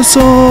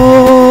رسول.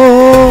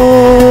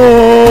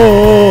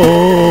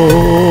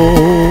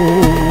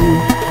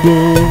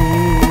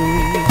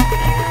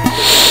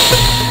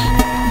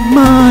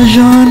 ما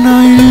جانا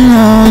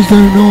إلا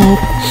ذنوب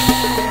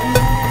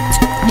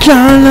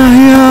جعله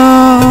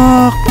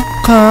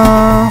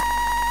يقع.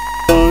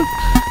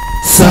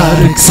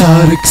 سارق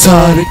سارق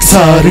سارق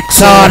سارق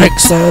سارق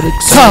سارق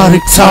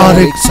سارق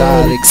سارق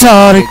سارق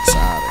سارق.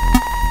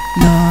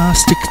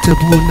 ناس تكتب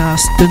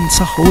وناس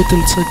تنسخ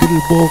وتلصق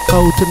البوقة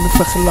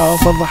وتنفخ. لا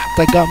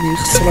فضحته قام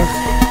يخسرخ.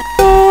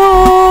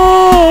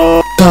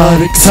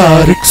 سارق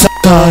سارق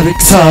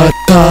سارق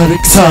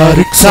سارق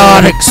سارق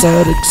سارق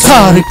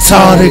سارق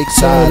سارق سارق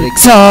سارق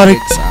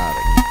سارق.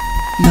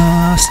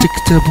 ناس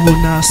تكتب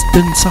وناس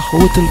تنسخ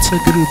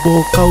وتلصق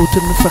البوقة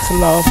وتنفخ.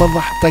 لا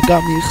فضحته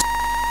قام يخسرخ.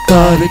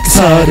 سارق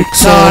سارق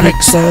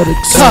سارق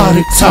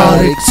سارق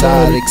سارق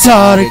سارق سارق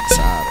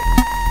سارق.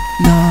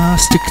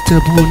 ناس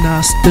تكتب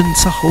وناس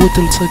تنسخ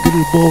وتلصق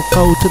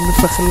البوقة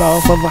وتنفخ. لا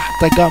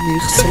فضحته قام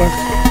يخسرخ.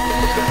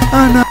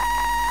 أنا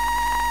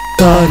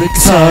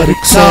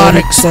سارق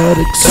سارق سارق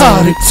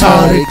سارق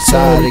سارق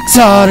سارق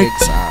سارق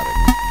سارق.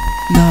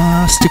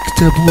 ناس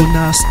تكتب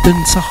وناس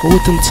تنسخ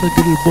وتلصق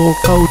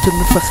البوقة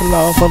وتنفخ.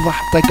 لا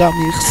فضحته قام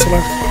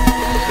يخسرخ.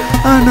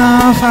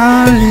 أنا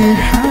أفعالي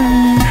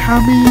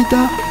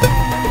حميدة.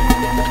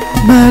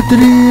 ما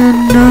أدري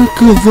إنك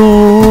ذوق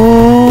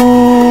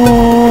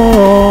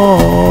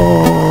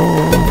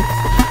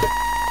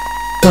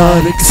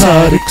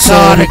سارق سارق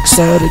سارق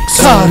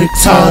سارق سارق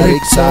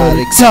سارق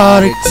سارق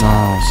سارق.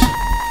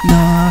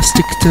 ناس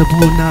تكتب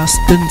وناس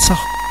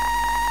تنسخ.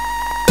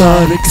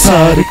 سارق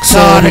سارق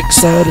سارق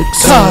سارق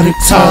سارق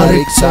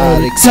سارق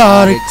سارق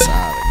سارق.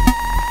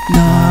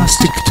 ناس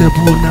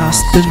تكتب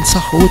وناس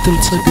تنسخ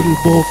وتلصق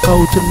البوقة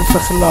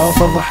وتنفخ. لا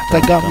فضحته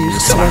قام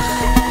يخسرخ.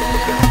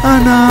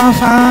 أنا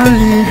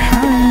أفعالي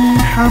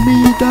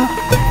حميدة.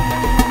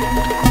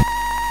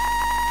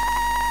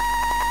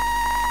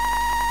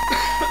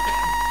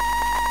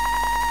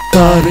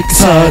 سارق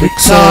سارق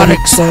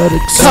سارق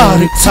سارق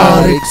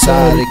سارق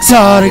سارق سارق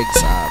سارق.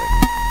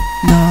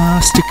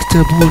 ناس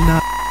تكتب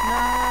وناس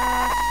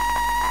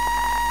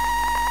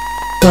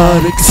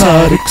سارق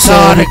سارق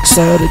سارق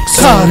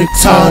سارق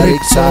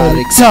سارق سارق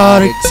سارق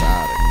سارق.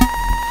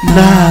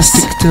 ناس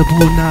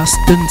تكتب وناس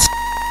تنسى.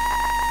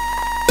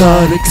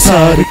 سارق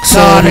سارق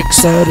سارق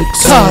سارق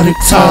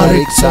سارق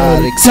سارق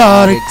سارق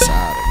سارق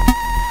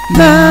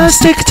ناس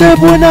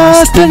تكتب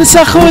وناس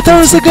تنسخ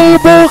وتلصق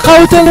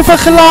البوقة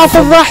وتنفخ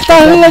لافظ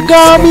ضحته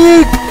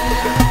اللقاميك.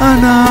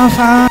 أنا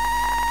أفعل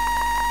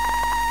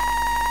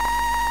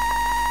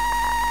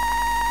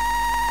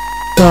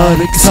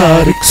سارق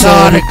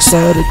سارق سارق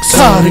سارق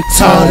سارق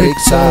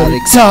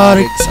سارق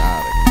سارق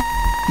سارق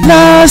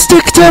ناس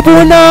تكتب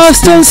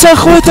وناس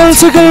تنسخ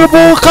وتلصق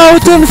البوقة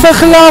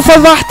وتنفخ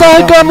لافظ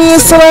ضحته قام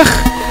يصرخ.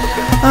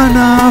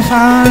 أنا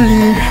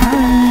أفعالي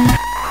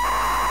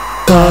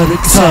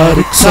سارق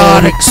سارق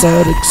سارق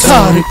سارق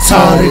سارق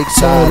سارق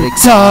سارق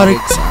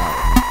سارق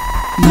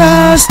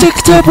ناس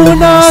تكتب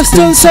وناس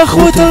تنسخ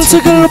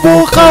وتلصق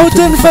البوقة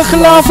وتنفخ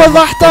لافظ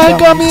ضحته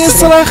قام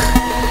يصرخ.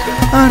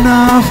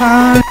 أنا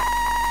أفعالي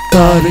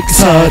سارق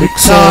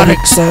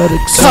سارق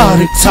سارق سارق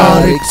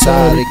سارق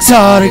سارق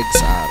سارق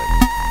سارق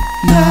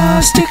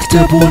ناس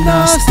تكتب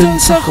وناس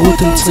تنسخ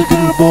وتلصق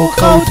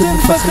البوقة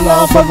وتنفخ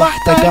لافظ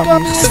ضحته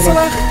قام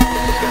يصرخ.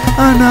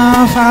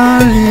 أنا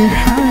أفعالي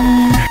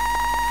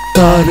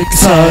سارق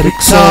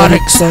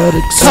سارق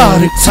سارق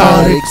سارق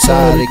سارق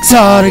سارق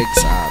سارق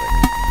سارق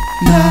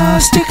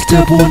ناس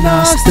تكتب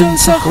وناس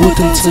تنسخ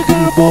وتلصق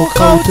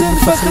البوقة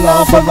وتنفخ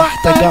لافظ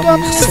ضحته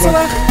قام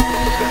يصرخ.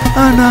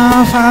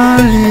 أنا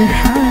أفعالي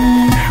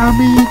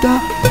حميدة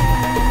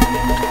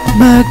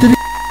ما أدري.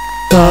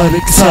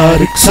 سارق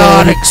سارق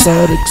سارق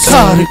سارق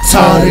سارق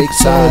سارق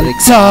سارق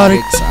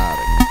سارق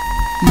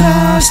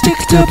ناس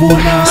تكتب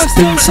وناس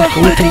تنسخ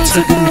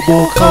وتلصق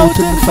البوقة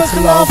وتنفخ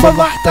لافظ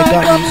ضحته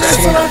قام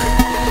يصرخ.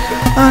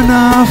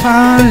 أنا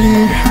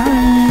أفعالي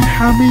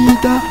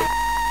حميدة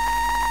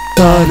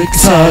سارق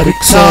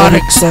سارق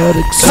سارق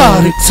سارق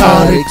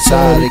سارق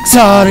سارق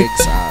سارق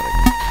سارق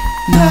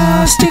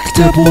ناس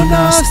تكتب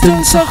وناس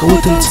تنسخ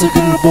وتلصق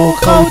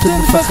البوقة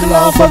وتنفخ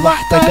لافظ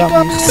ضحته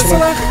قام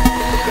يصرخ.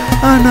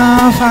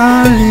 أنا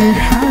أفعالي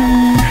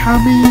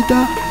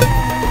حميدة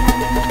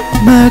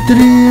ما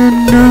أدري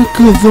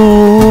إنك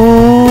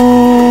ذوق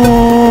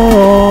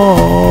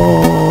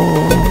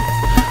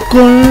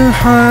كل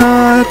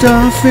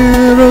حياته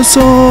في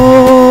رسول.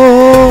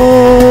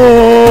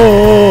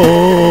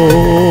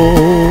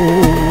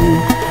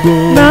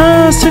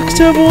 ناس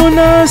تكتب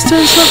وناس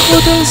تنسخ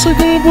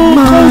وتلصق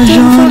البوقة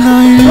وتنفخ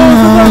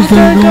لافظ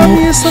ضحته قام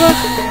يصرخ.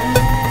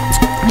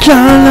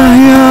 جعله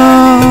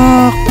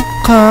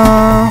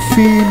يقع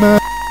فيما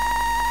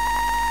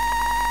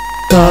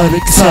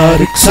سارق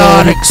سارق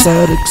سارق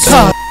سارق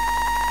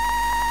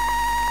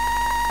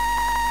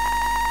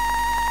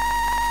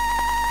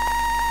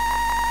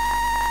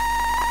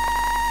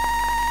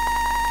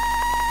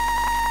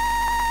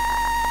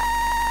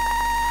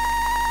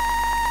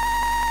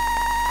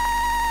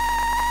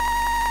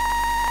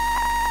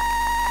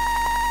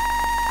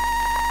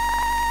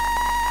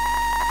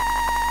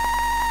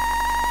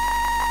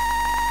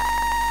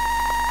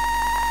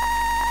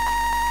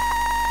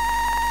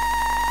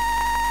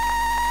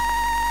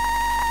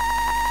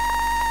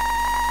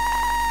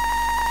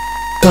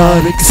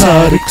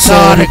سارق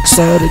سارق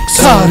سارق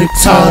سارق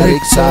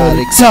سارق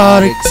سارق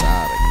سارق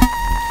سارق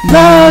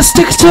ناس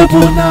تكتب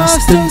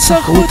وناس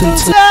تنسخ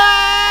وتلصق.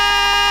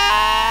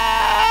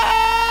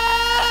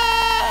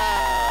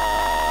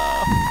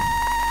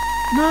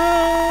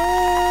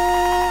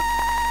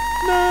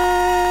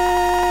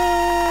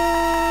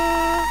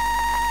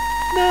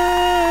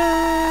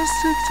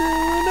 ناس تكتب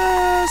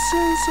وناس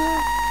تنسخ.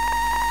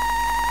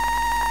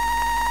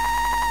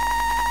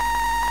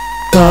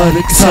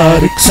 سارق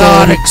سارق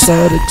سارق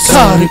سارق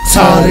سارق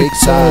سارق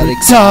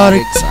سارق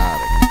سارق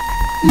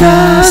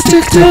ناس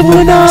تكتب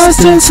وناس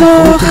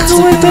تنسخ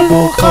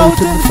وتلبوقة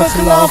وتنفخ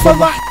لافظ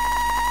ضحته.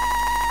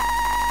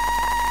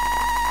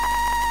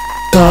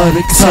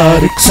 سارق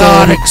سارق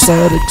سارق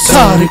سارق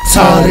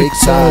سارق سارق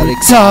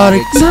سارق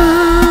سارق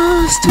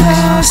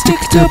ناس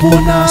تكتب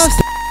وناس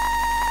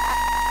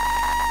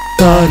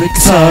سارق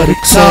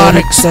سارق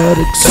سارق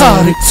سارق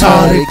سارق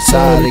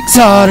سارق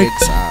سارق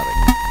سارق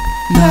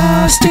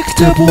ناس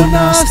تكتب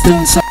وناس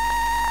تنسخ.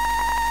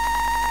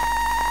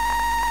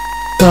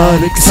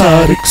 سارق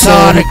سارق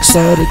سارق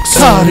سارق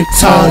سارق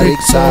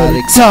سارق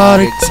سارق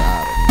سارق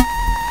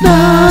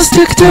ناس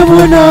تكتب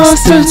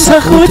وناس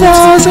تنسخ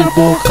وناس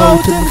البوقة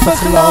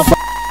وتنفخ لافظ.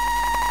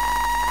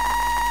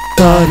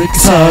 سارق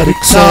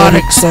سارق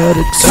سارق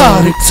سارق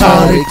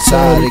سارق سارق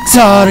سارق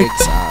سارق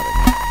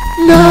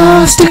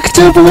ناس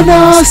تكتب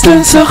وناس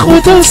تنسخ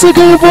وتلصق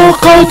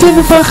البوقة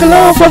وتنفخ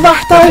لافظ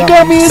ضحته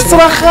قام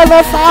يصرخ.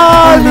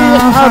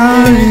 أنا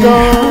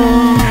أفعالي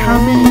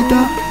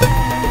حميدة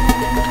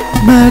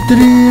ما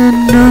أدري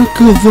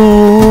إنك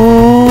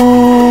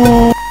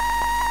ذوق.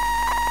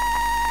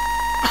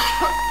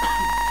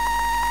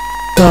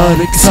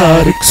 سارق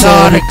سارق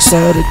سارق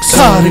سارق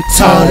سارق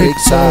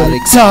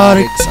سارق سارق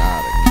سارق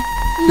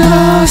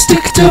ناس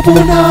تكتب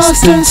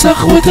وناس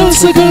تنسخ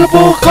وتلصق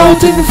البوقة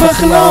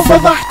وتنفخ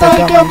لافظ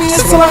ضحته قام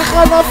يصرخ.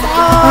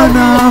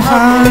 أنا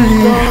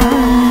أفعالي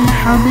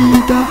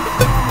حميدة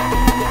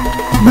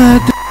ما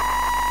أدري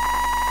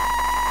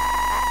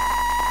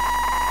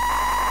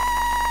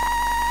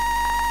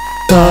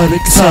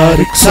سارق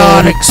سارق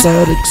سارق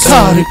سارق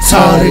سارق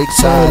سارق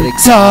سارق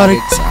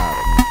سارق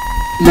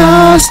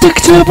ناس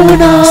تكتب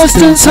وناس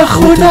تنسخ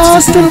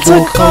وناس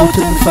تلصق أو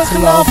تنفخ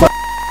الآفاق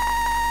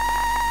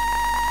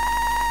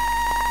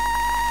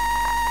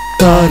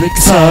سارق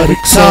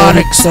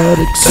سارق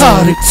سارق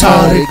سارق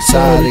سارق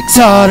سارق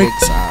سارق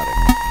سارق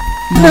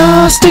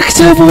ناس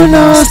تكتب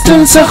وناس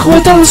تنسخ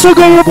وتلصق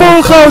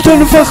البوخ أو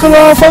تنفخ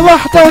الآفاق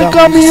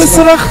واحترقم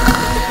يصرخ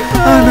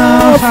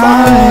أنا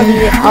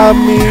أفعالي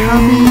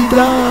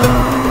حميدة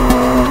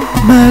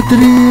ما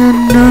أدري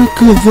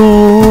إنك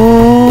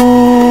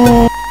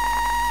ذوق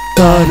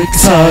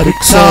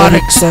سارق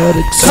سارق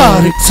سارق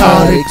سارق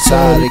سارق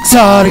سارق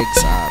سارق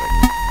سارق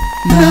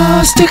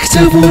ناس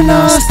تكتب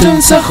وناس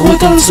تنسخ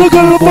وتلصق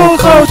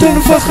البوخة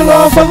وتنفخ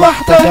الآفاق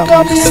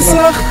واحترقم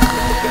يصرخ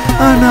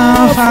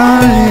أنا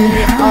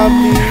أفعالي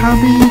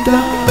حميدة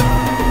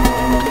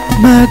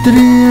ما أدري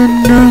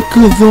إنك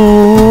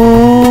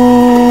ذوق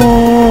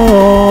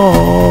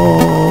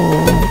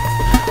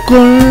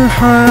كل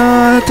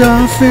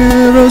حياته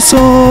في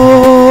رسول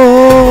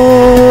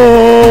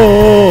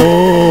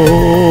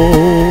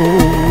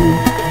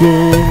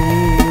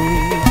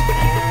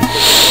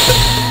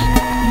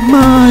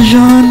ما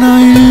جانا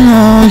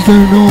إلا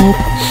ذنوب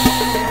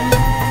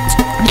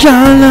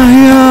جعله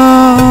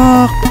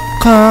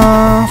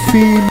يقع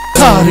في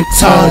سارق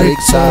سارق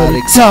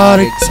سارق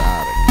سارق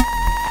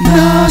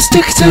ناس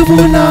تكتب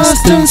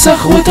وناس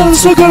تنسخ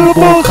وتلصق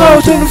البوخة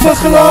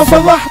وتنفخ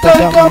الآفاق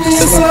واحترقم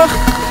يصرخ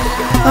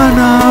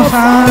أنا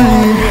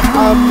أفعالي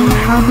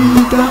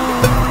حميدة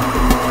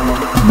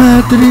ما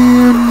أدري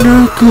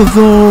إنك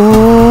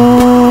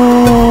ذوق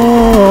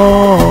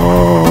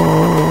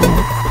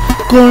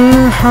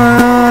كل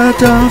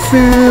حياته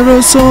في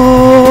رسول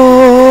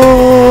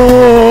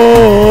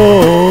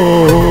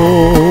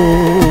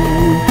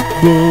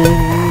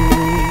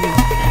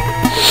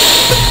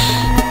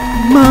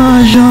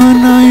ما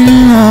جانا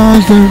إلا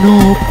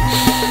ذنوب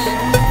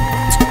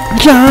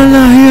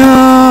جعله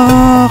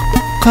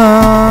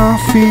يقع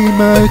في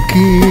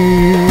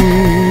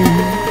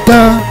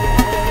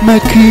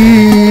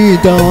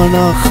مكيدة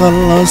وأنا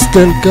خلصت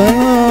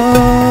الكلام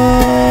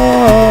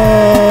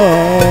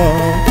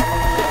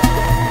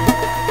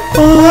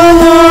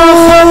وأنا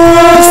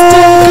خلصت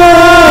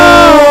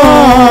الكلام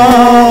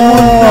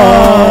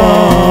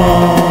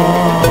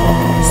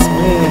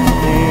اسمعني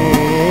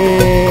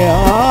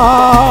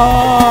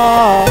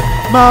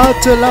ما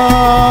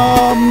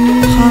تلام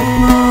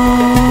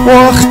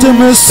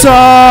واختم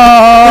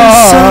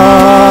السارق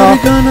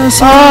انا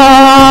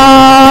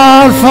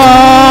عارفة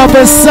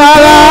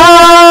بالسلام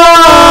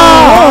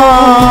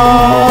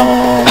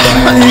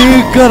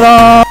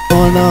يقرا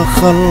وانا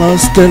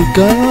خلصت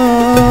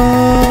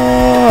الكلام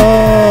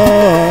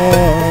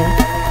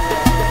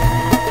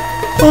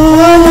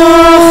وانا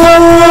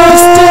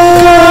خلصت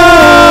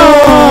الكلام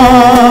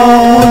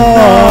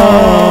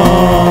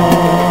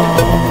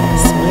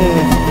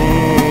اسمعني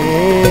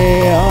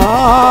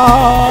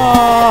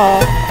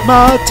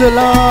ما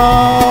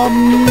تلام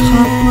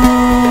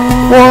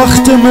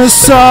واختم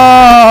السارق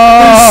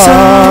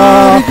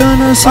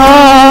انا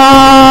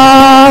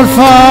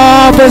عارفة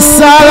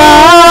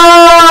بالسلام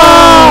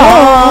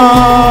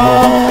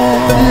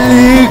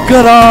اللي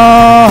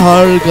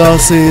يقراها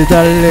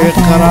القصيدة اللي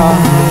يقراها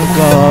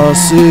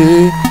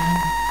القصيدة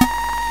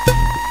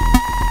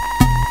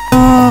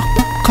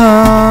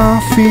أقع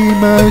في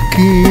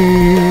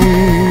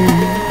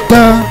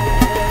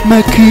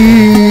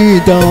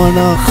مكيدة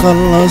وانا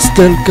خلصت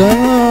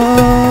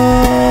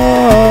الكلام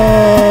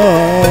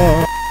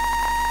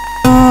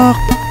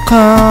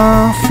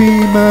أقع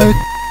في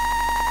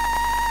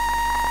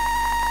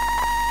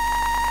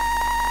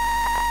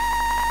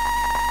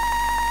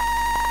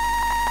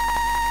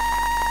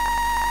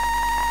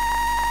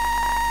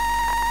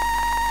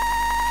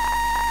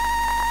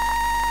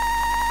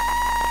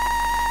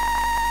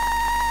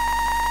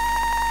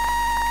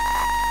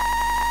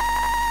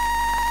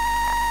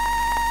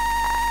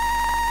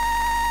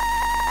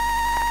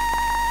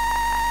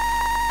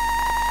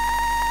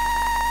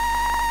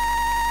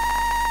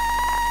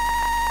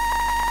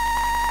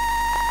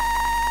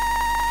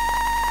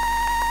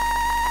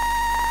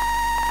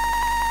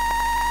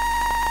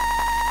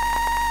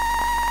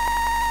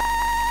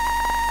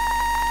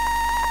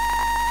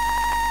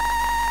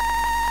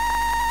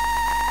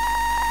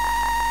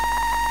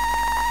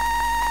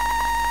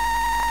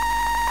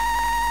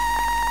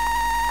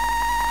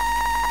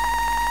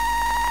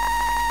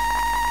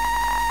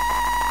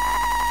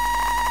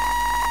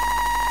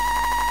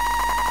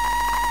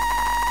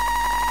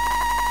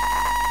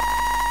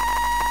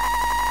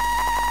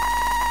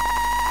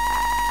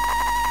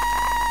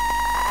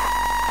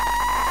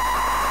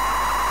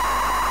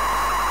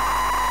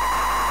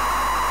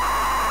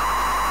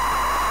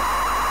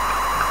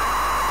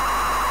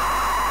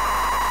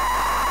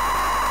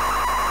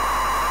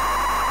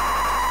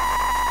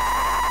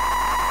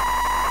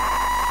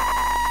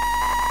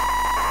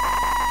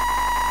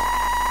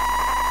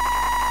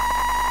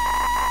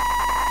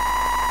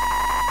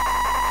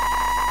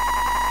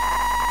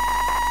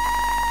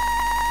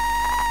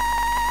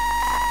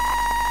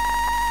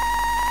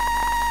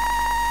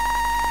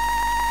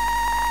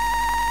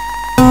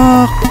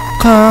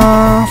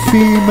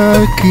في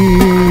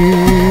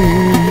مكيدة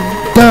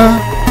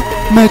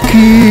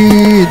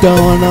مكيدة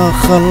وانا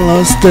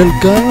خلصت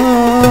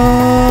الكلام.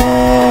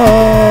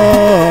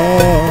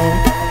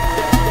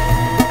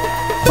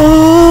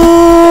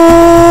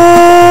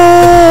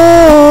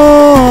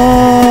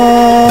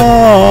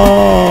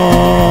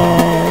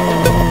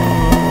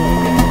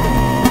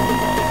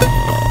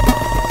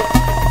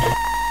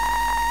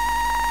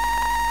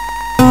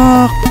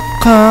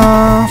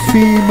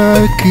 في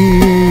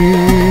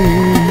مكيدة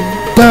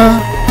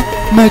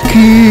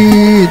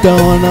مكيدة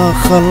وانا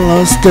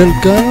خلصت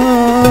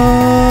الكلام.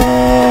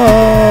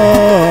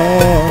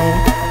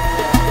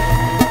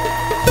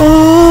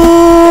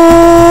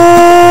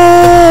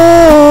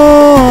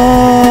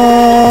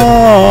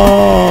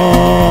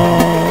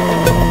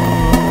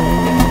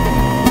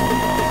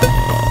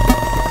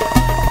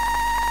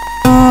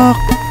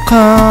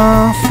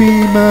 في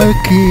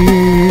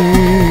مكيدة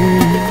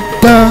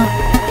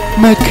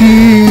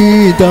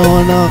مكيدة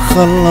وانا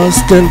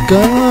خلصت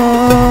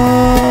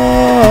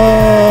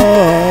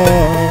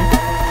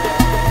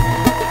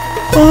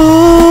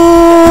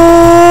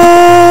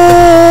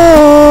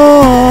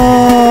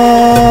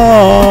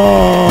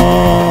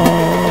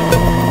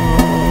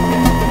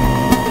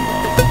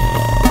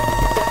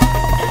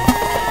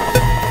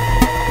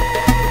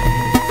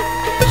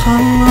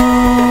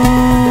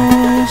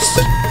خلاص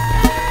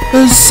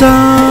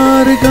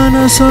السارق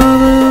انا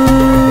سارق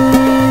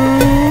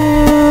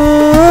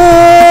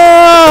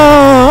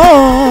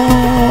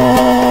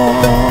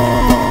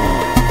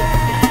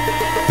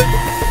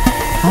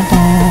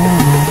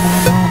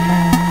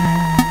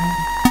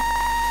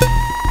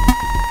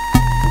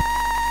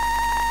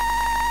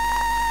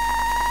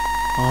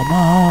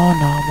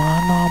aman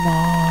aman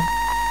aman.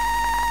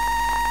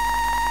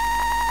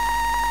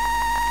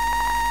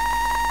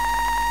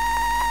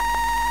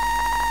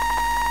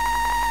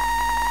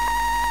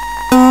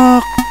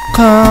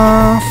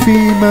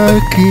 في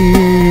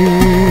مكيدة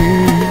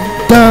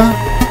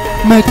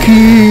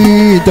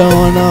مكيدة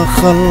وانا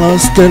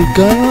خلصت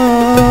الكلام.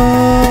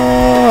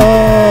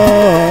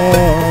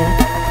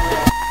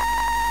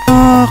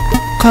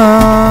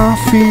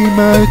 في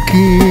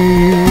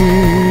مكيدة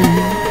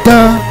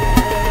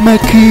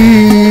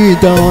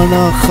مكيدة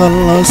وانا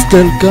خلصت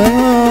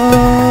الكلام.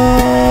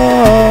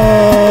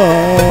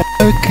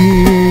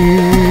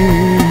 مكيدة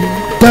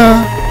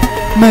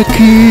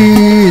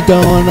مكيدة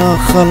وانا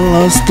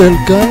خلصت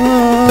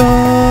الكلام.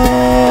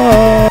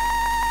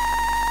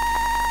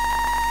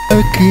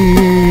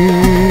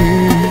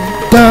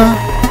 مكيدة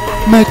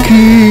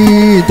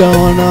مكيدة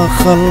وانا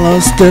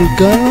خلصت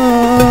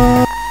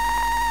الكلام.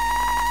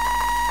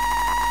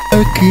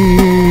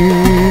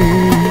 مكيدة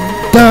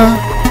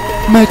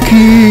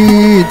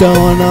مكيدة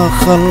وانا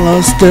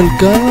خلصت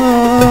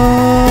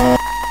الكلام.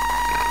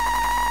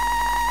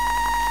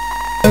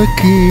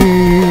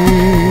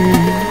 مكيدة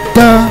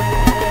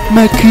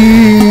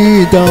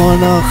مكيدة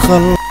وانا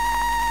خلصت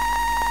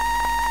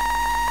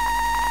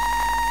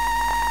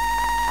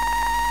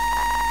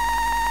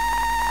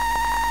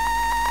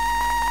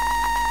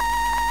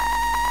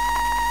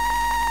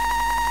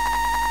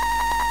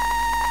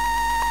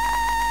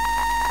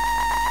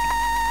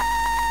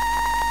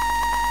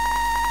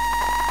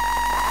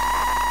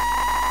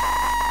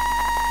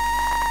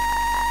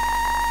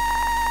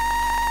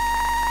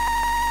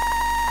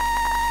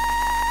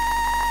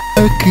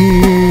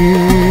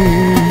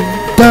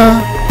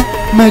مكيدة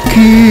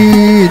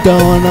مكيدة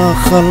وانا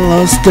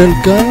خلصت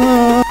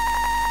الكلام.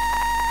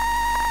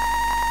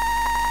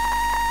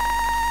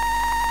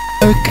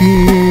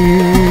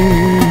 مكيدة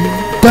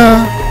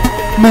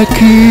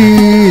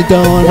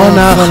مكيدة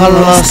وانا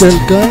خلصت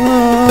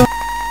الكلام.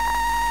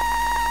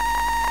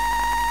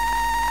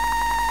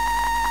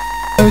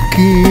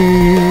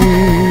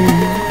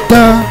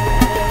 مكيدة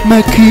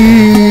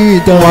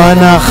مكيدة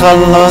وانا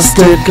خلصت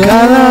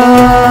الكلام.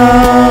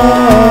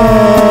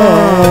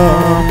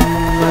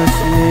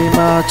 مثلي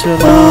ما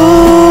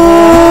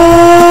تنام.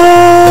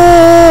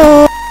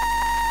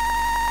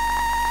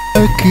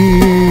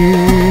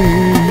 مكيدة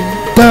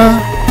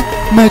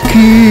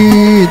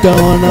مكيدة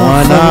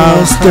وانا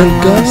خلصت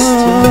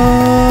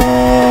الكلام.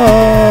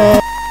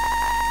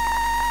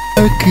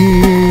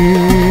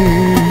 مكيدة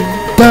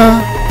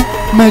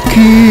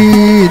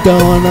مكيدة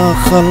وانا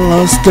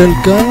خلصت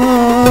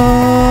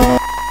الكلام.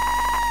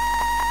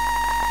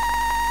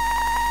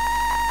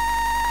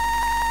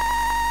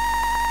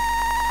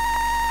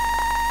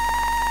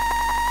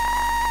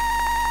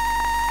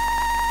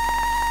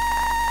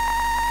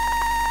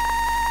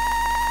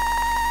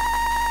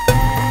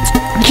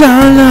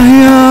 جعله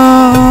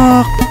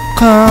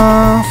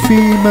يقع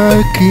في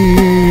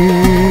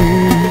مكيدة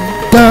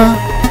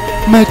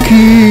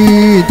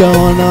مكيدة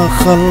وانا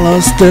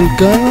خلصت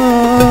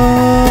الكلام.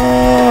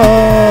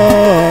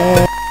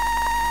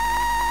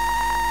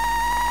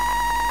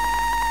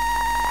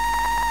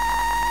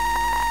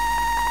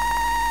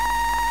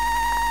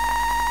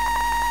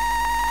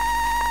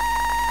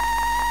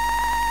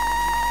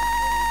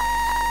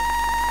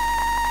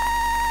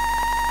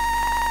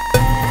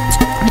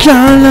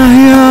 جعله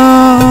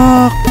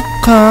يقع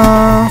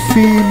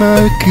في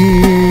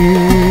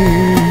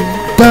مكيدة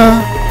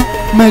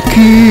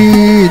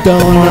مكيدة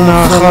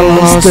وانا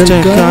خلصت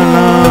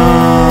الكلام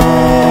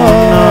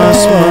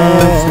ناس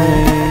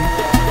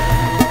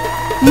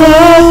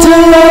ما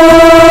تنام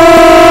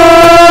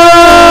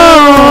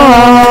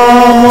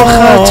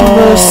وختم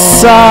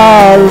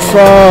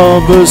السالفة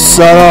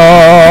بالسلام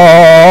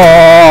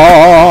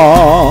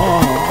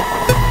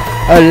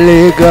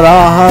اللي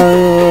يقراها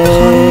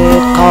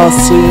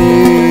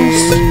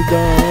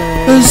القصيدة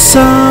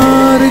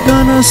السارق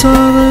انا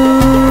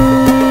سارق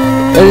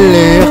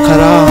اللي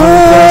يقراها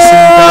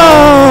القصيدة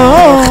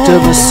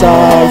يختم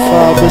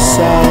السالفة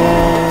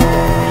بالسلام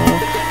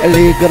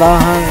اللي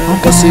يقراها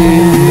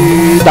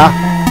القصيدة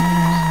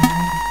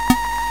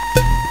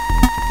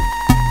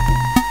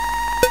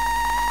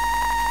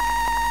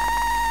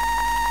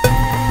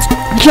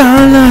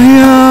جعله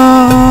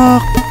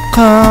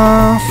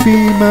يبقى في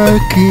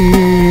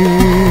مكيدة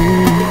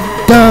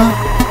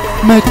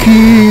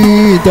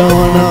مكيدة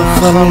وانا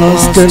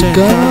خلصت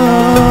الكاس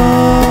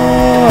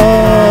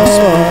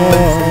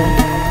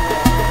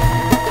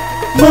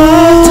ما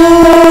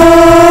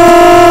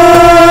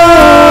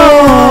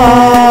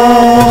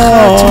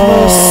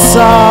ختم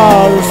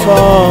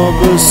السالفة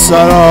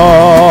بالسلام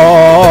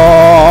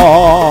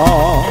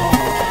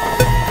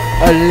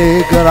اللي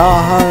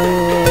يقراها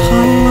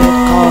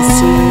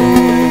القصيدة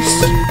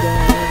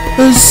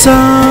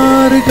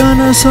السارق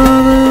انا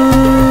سارق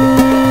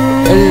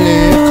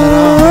اللي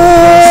يقراها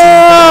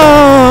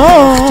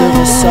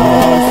يختم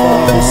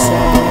السالفة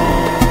بالسلام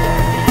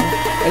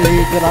اللي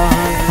يقراها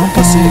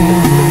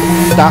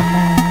القصيدة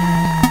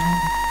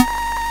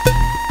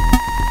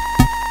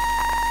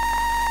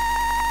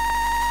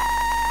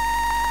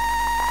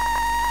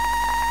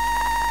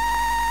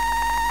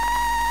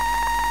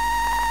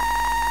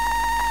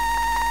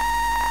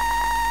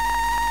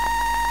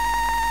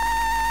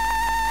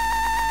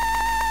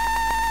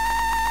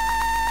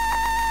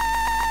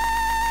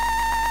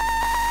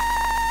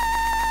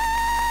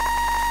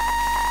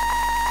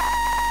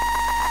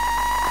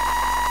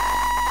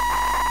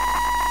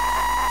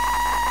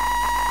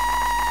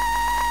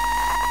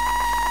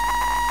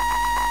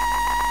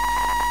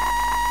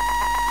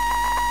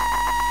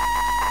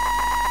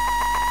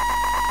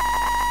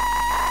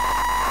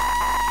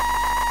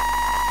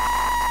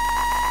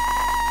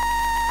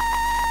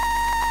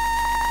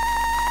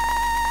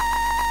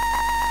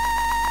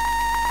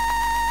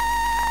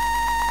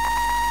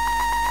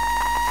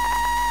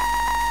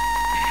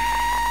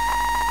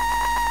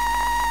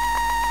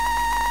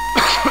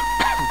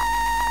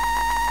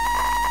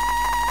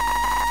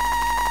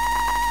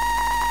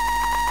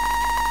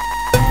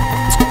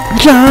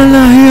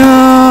جعله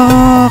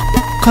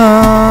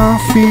يبقى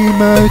في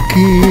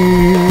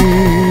مكيدة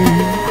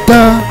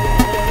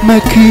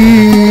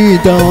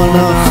مكيدة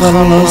وانا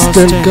خلصت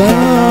الكاس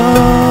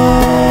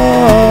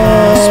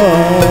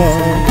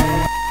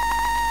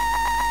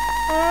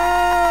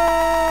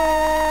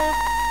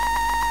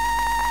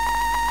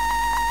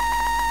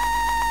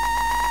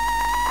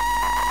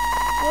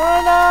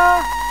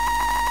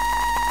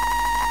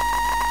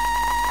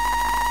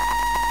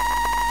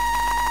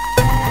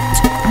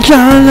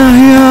جعله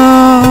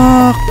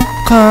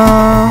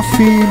يبقى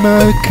في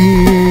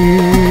مكيدة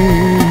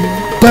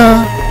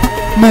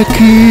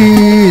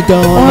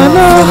مكيدة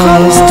وانا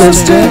خلصت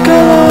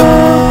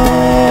الكلام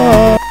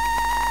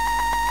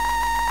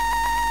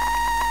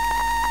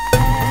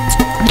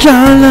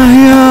جعله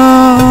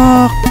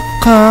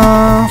يبقى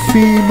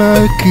في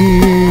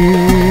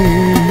مكيدة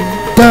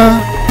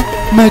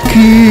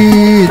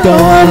مكيدة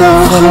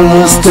وانا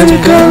خلصت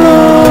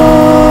الكلام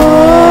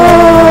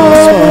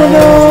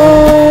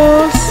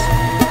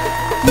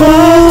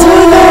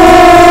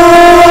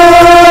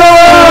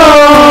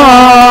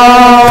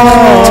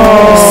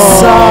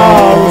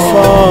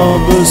السالفة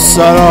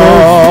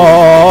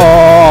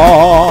بالسلام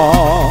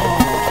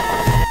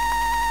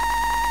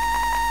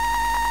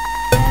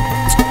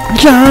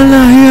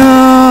جعله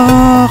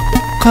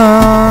يبقى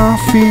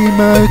في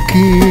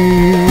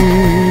مكيدة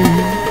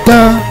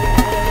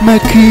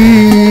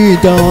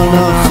مكيدة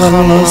وانا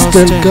خلصت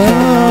الكاس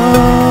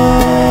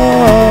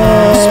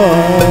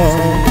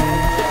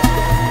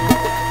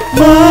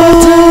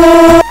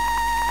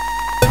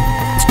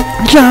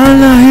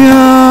جعله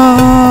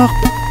يبقى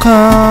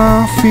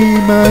في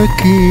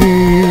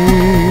مكيدة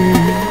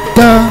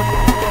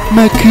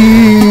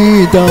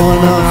مكيدة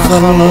وانا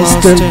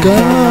خلصت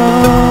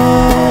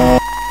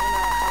الكلام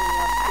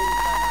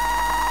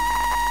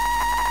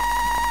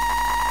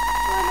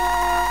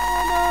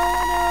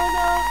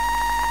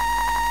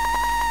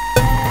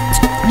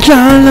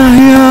جعله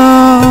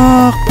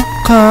يبقى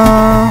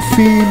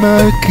في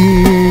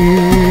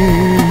مكيدة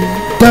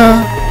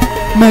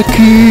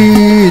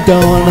مكيدة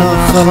وانا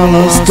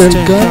خلصت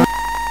الكلام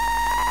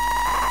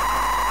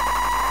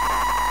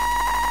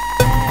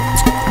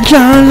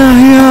جعله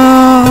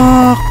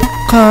يبقى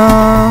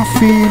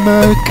في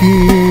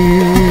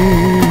مكيدة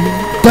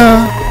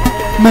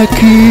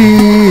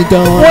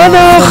مكيدة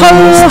وانا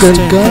خلصت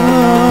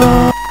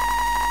الكلام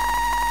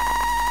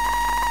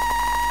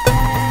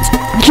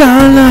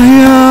جعله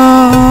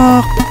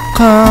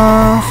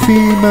يقع في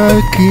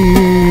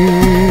مكيدة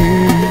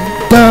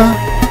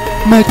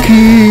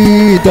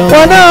مكيدة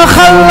وانا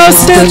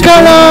خلصت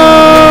الكلام.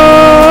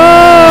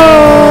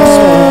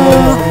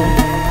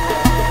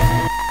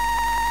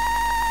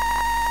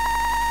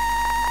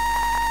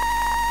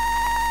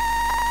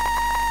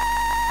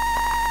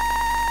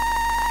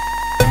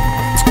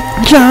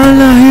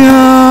 جعله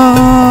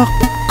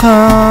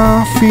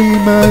يقع في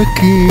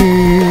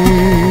مكيدة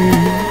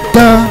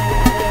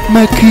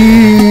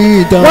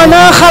مكيدة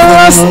وانا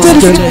خلصت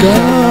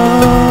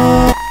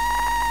الكلام.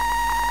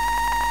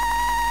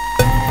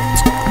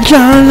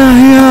 جعله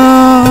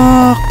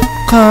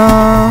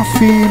يقع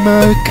في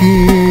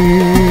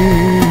مكيدة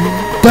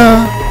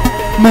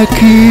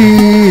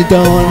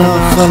مكيدة وانا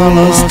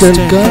خلصت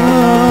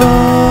الكلام.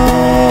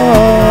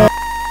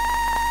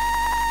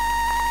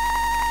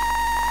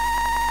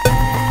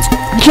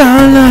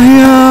 جعله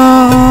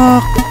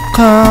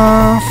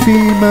يقع في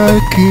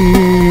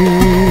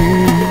مكيدة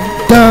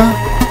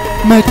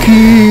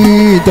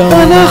مكيدة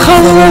وانا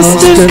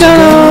خلصت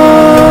الكلام.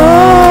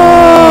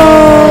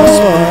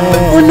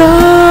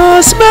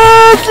 وناس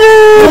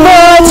مثلي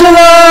ما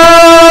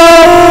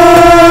تنام.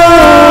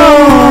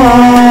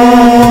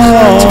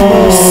 ختم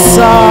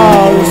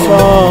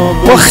السالفة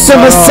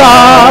واختم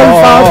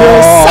السالفة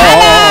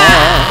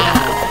بالسلام.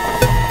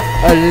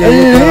 اللي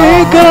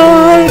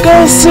يقرأ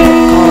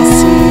القصيدة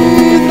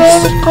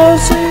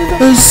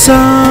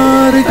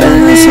السارق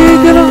اللي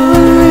يقرأ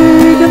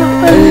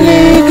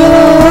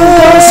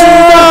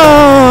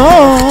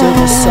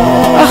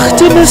القصيدة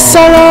اختم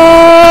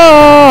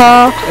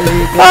الصلاة.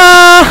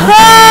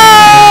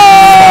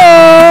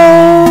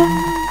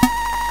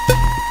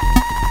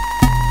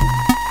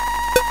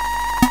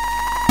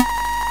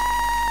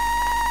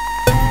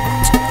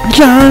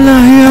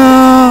 جعله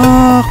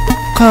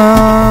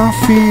يقع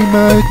في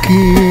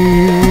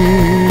مكيدة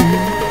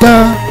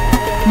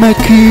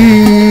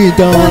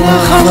مكيدة وانا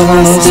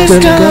خلصت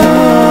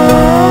الكلام.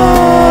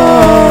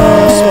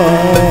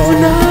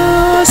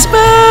 وناس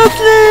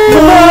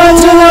مثلي ما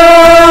تنام.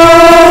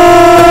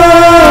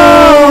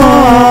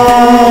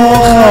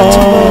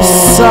 ختم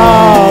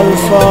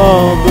السالفة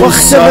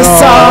واختم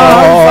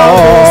السالفة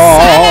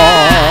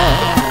بالسلام.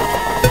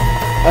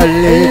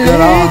 اللي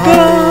يقرأ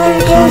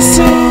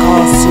القصيدة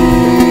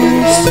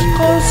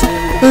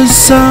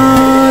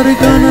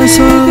السارق انا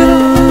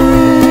سارق.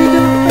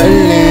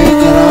 اللي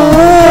يقرأ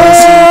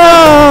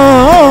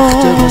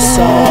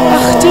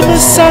اختم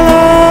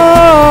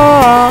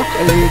الصلاة.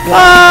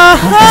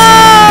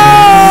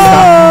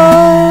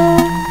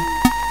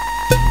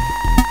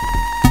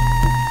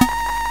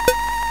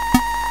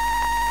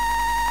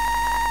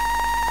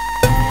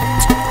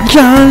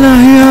 جعله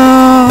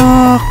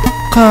يقع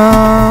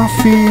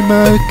في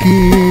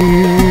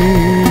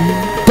مكيدة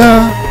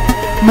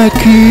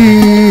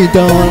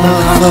مكيدة وانا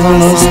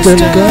خلصت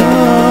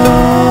الكلام.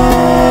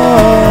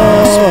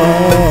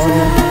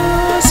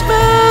 ناس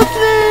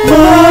مثلي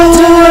ما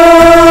تنام.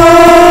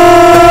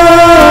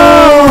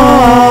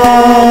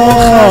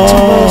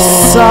 ختم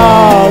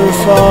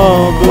السالفة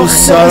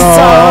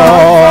بالسلام.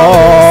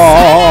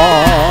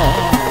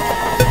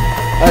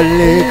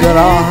 اللي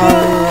يقراها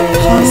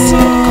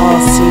القصيدة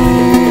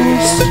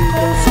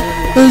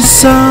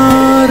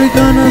السارق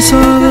انا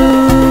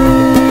سارق.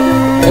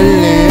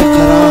 اللي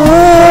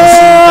يقراها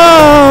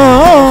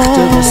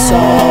اختم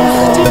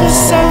الصلاة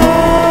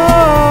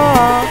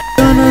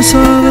انا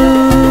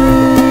سارق.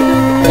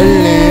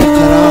 اللي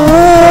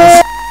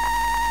يقراها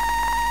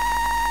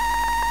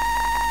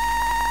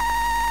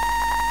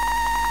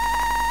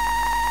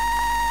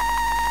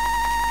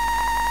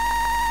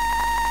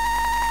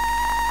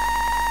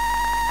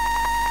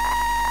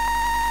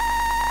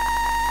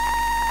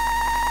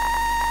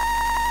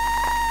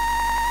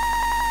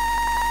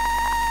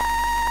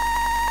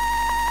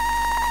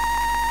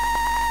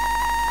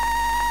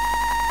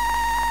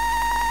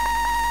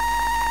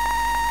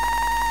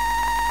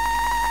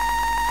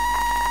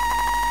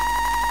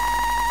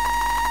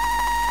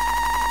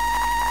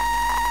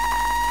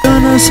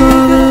انا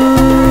سارق.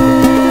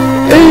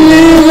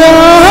 اللي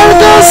يقراها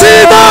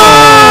القصيدة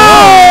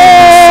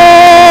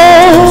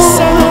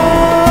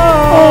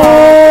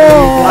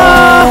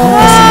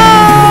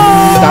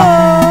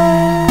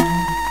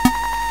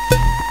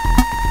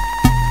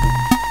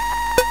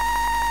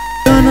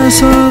انا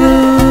سارق.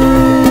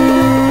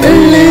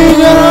 اللي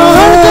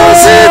يقراها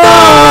القصيدة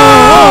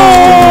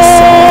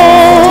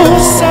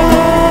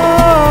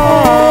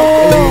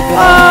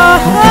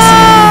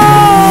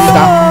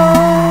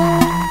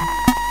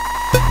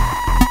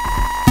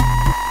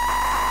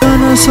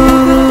انا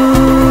سارق.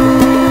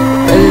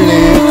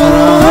 اللي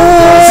يقراها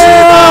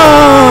القصيدة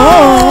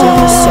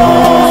اختم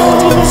الصلاة.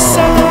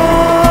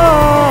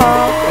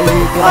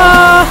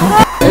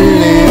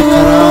 اللي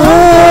يقراها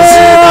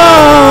القصيدة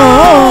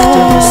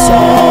اختم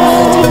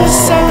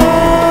الصلاة.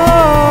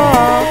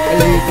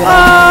 اللي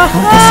يقراها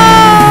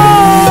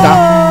القصيدة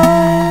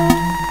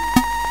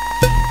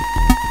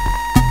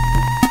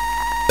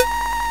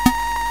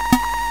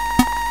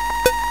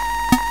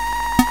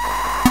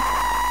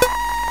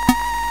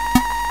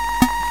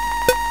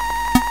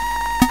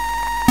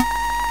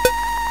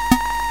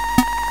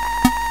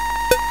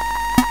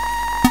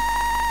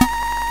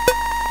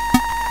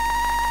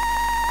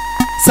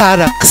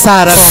سارق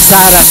سارق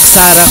سارق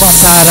سارق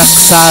سارق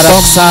سارق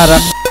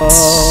سارق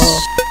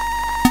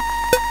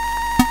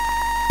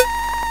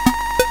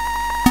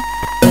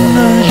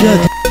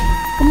نجد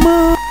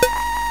ما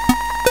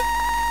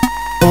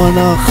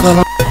وانا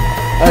خرب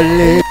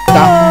اللي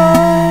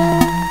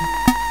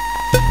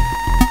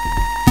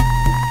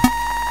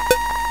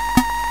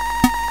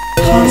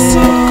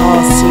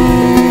قاسي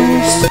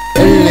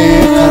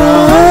اللي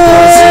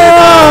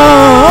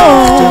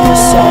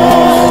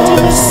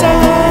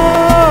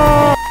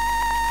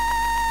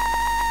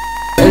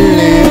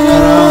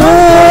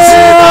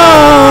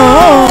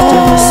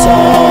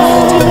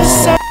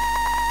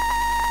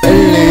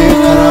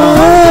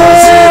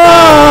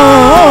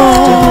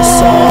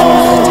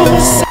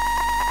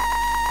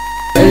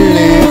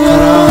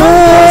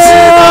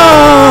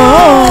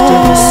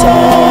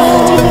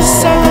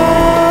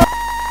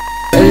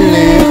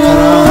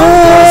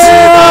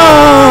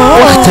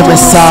واختم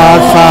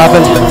السالفة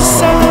اللي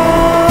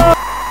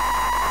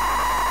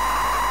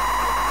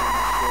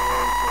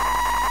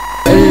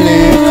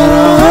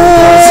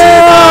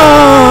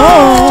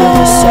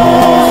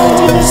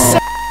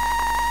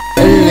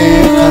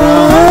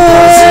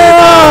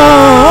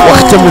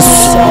واختم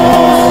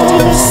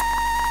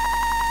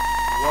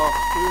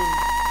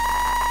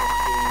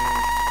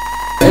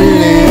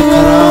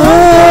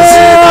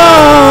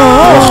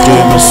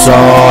واختم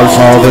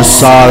السالفة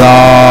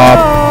بالسلام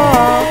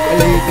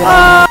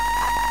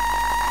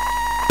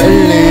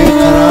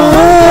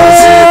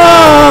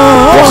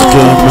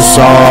واختم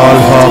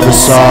السالفة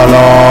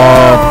بالسلام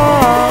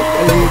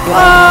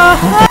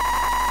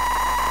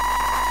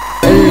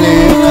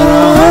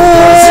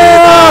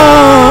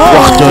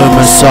واختم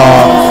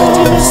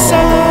السالفة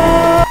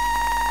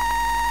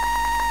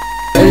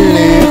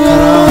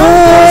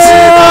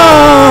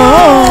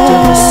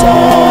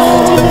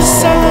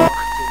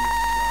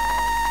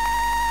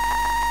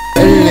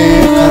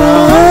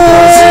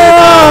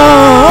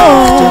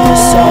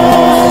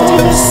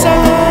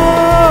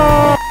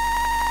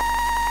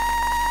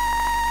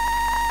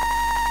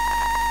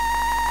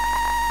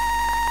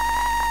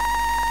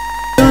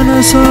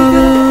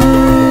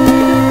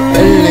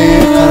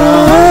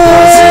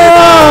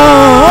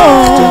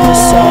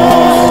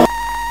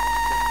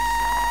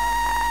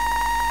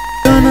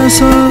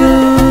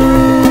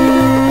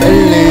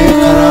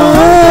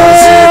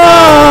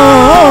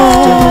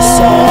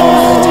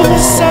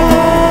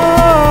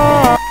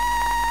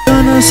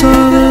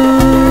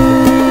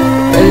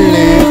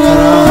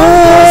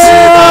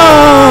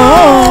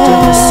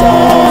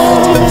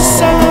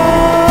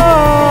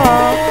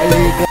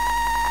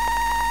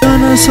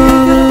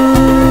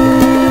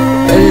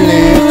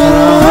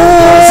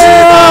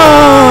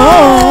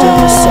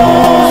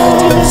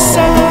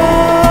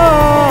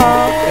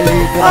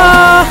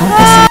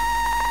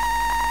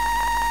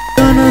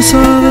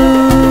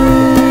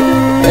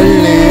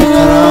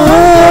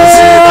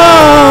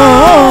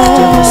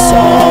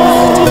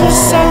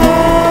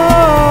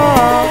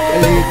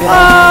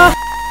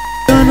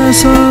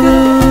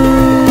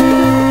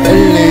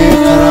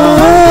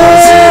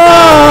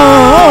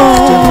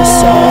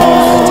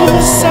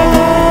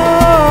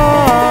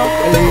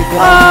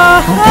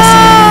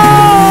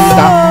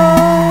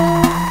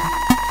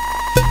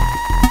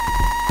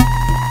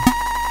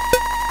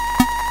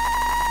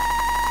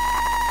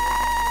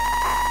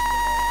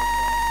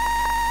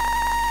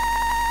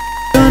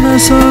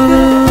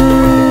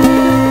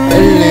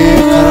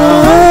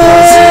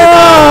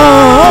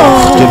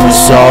واختم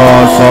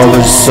السالفة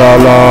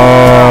بالسلام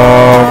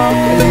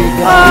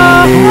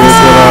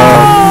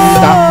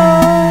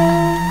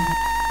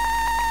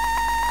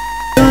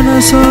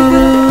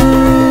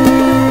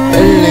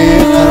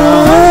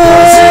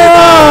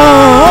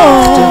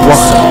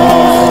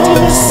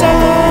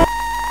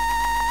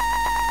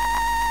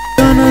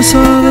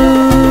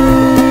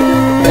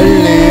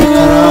اللي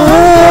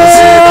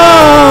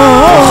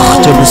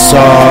واختم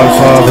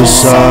السالفة بالسلام واختم السالفة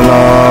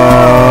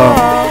بالسلام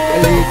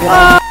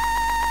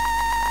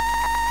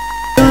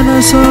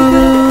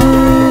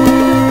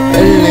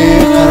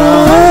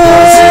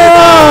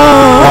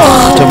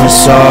واختم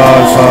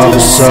السالفة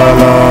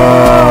بالسلام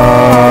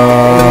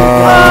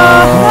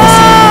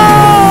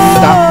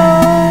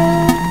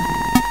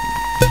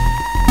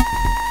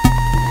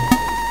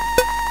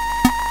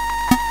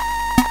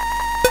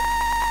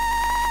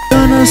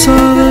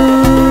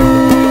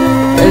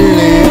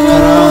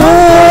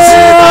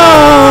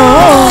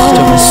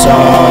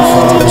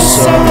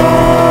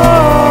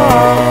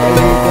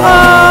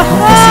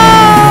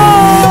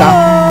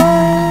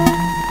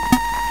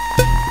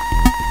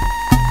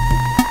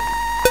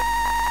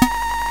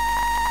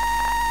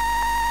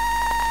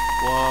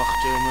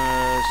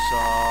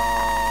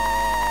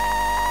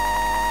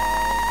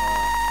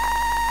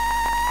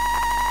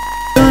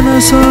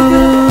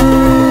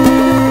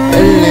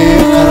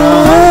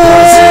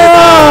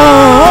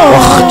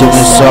واختم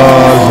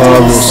السالفة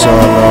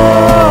بالسلام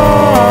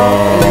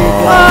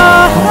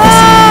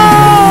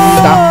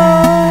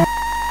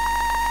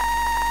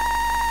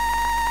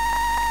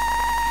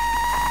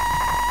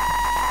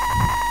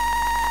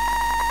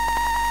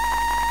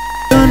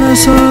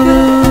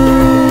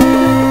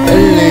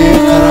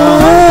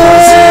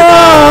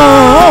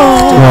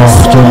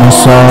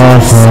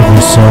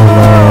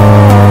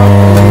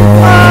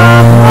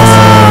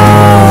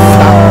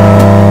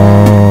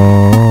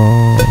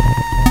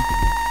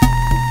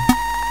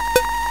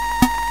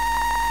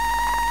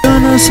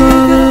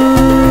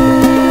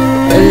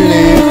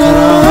اللي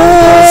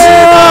قراها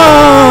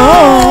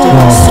وقت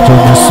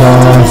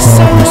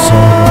المسافة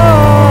بالصلاة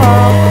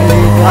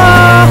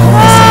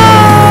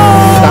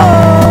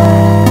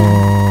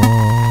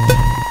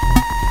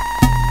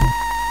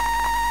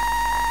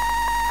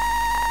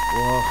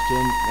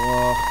واختم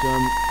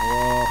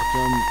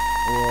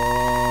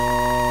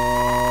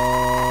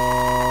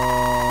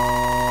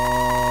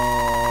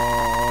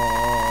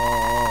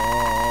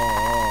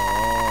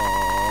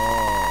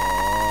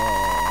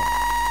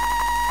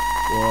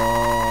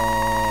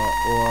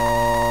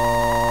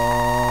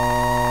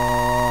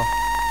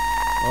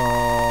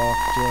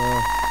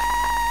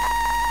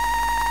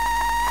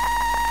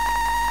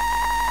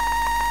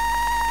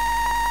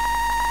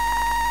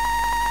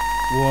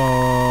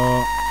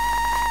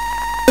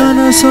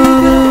أنا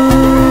صلاة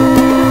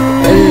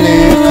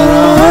اللي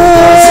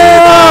قراها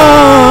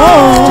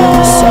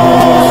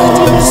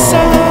واختم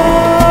الصلاة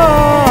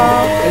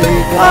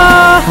اللي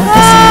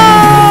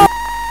قراها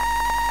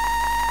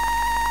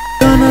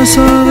أنا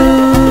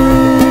صلاة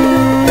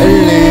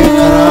اللي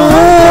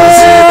قراها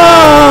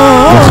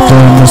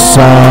واختم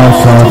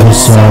الصلاة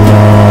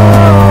بالصلاة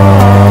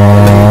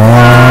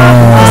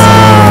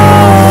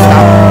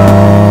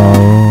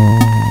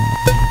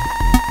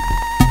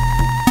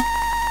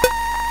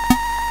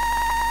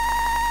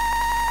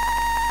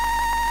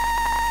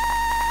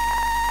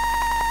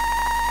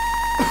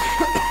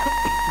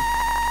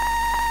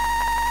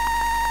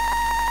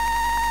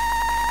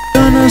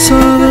أنا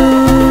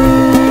صلاة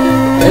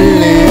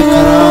اللي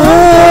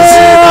قراها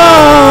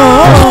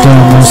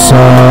واختم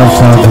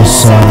الصلاة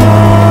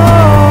بالصلاة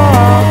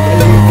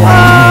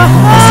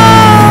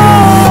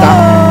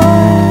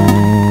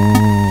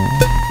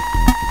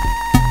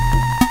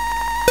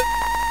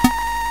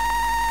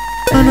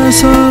أنا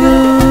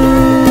صلاة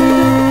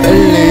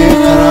اللي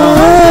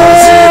قراها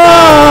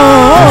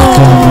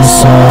واختم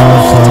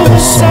الصلاة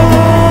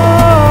بالصلاة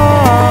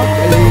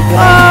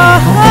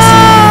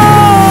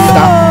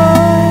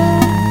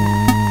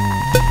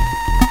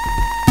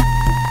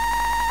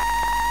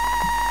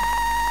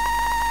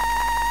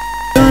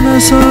أنا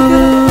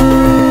صلاة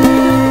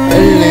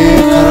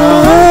اللي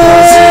قراها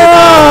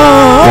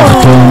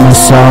واختم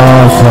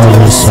الصلاة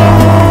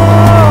بالصلاة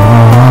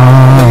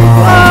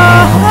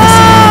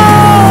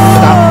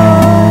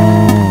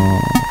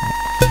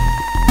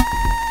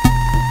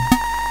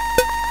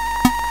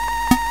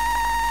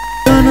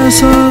أنا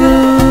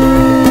صلاة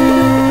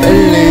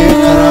اللي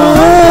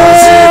قراها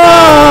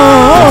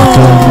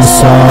واختم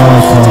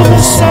الصلاة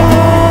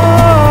بالصلاة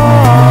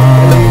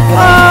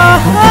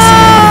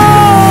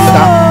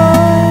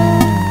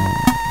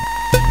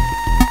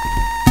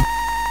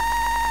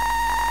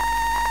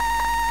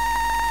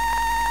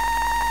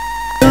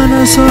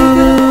أنا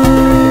صلاة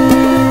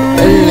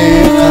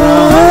اللي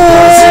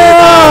قراها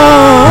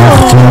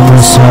واختم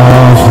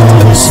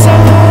الصلاة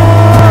بالصلاة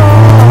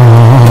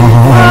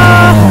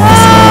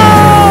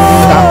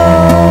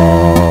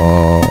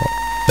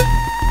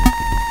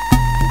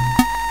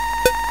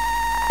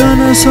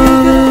أنا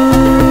صلاة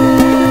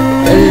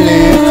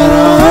اللي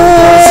قراها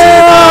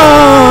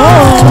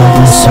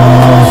واختم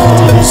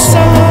الصلاة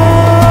بالصلاة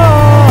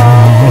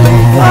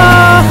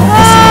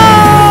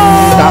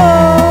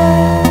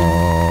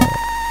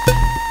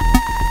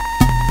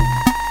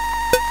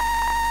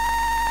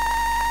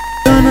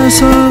أنا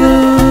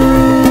صلاة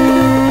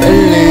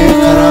اللي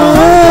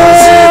قراها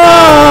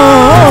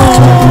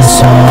واختم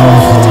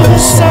الصلاة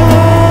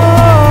بالصلاة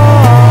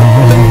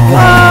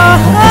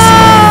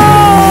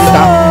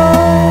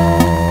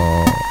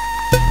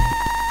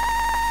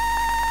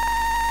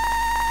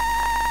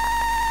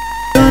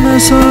أنا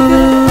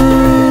صلاة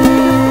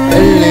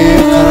اللي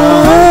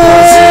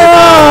قراها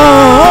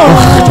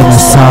واختم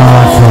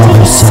الصلاة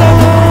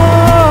بالصلاة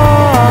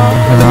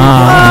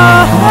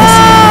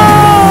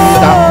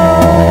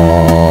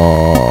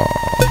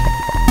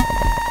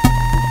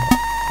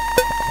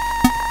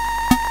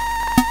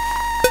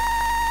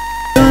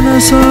أنا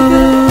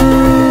صلاة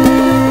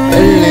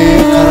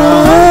اللي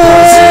قراها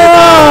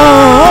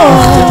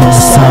واختم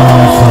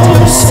الصلاة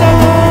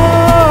بالصلاة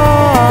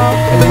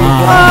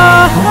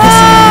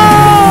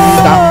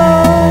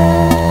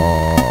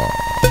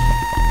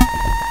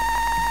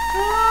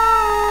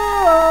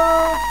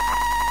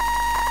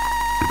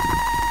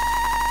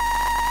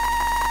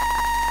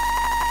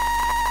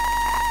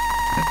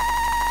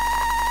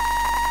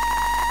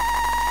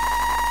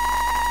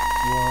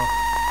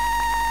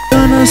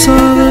أنا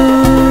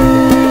صلاة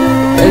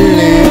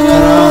اللي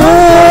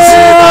قراها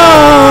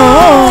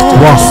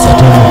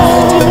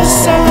واختم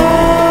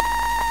الصلاة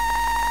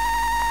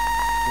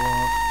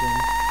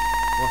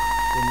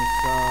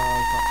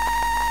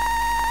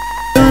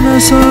أنا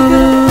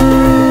صلاة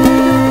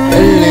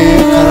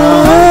اللي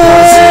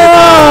قراها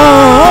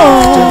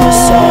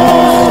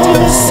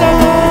واختم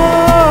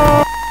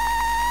الصلاة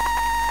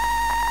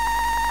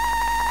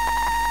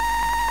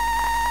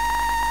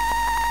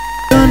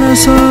أنا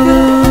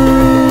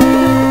صلاة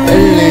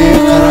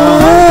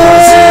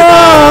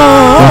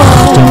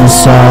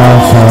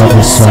الصافى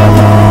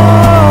بالسلام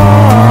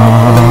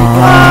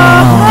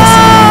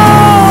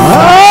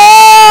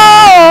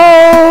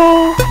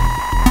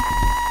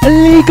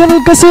اللي قال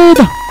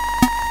القصيدة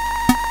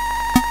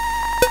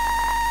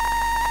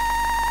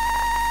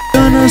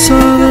أنا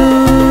صار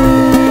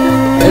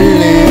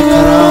اللي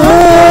قرأ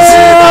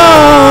القصيدة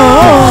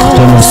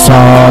أختم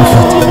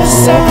الصافى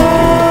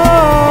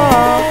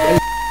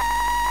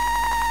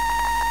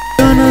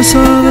أنا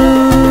صار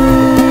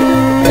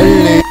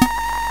اللي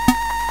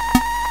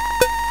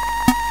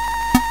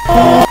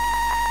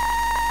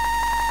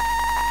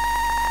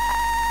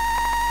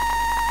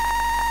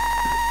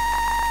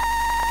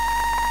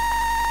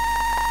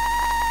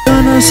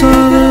أنا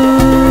صار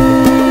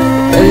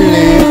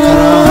اللي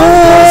قرأ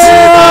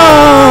القصيدة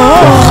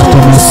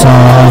واختم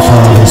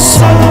الصافى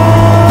بالسلام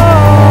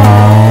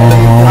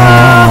اللي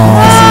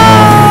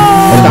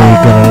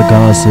قرأ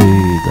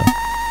القصيدة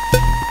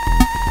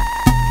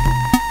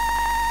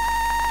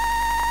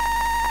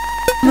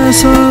أنا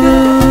صار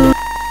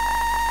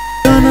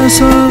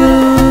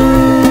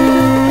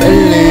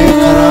اللي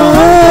قرأ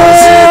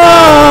القصيدة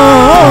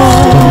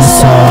واختم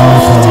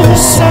الصافى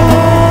بالسلام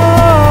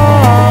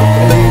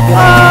اللي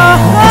قرأ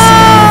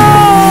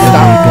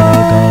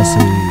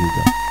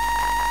القصيدة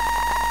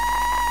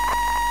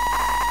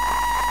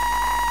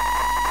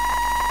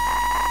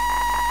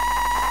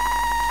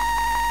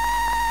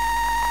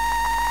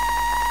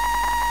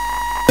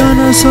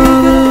أنا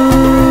صار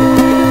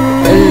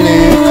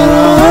اللي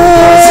قرأ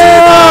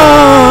القصيدة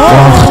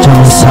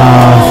واختم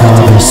الصافى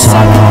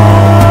بالسلام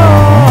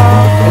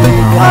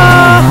اللي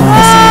قرأ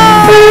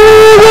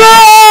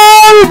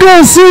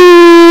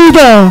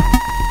القصيدة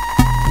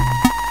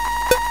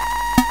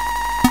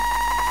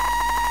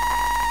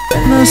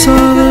أنا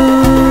صار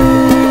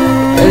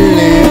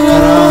اللي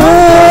قرأ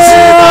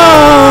القصيدة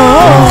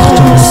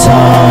واختم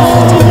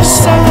الصافى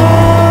بالسلام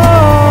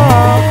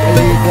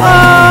اللي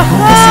قرأ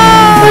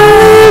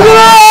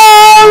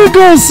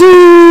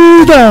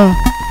القصيدة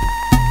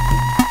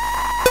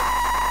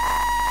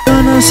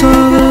أنا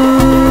صار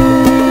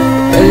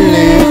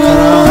اللي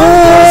قرأ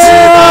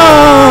القصيدة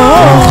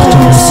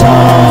واختم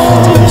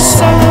الصافى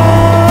بالسلام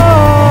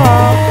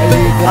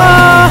اللي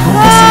قرأ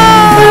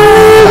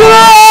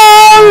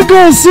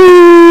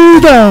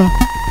القصيدة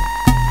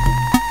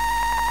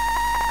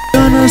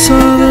أنا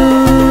صار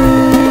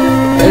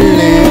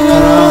اللي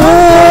قرأ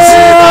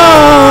القصيدة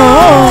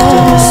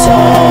واختم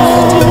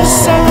الصافى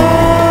بالسلام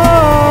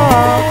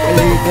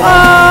اللي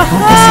قرأ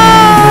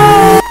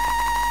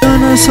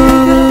أنا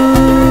صار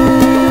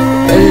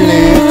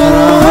اللي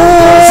قرأ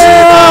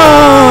القصيدة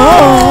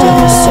واختم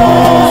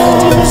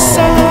الصافى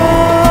بالسلام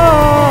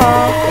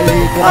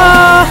اللي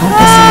قرأ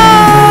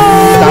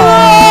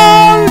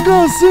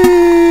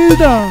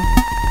القصيدة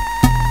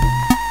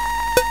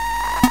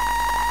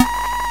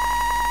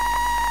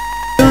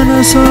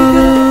أنا صار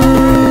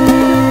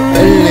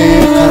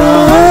اللي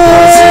قرأ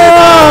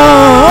القصيدة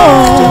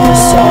واختم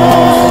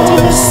الصافى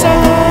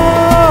بالسلام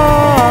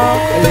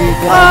اللي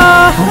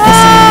قرأ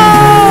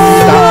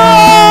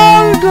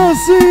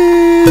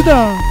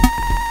القصيدة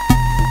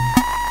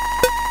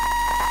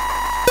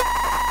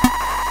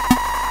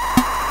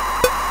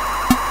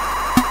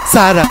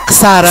سارق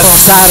سارق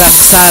سارق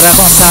سارق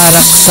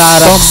سارق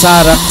سارق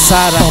سارق سارق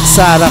سارق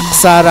سارق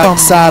سارق سارق سارق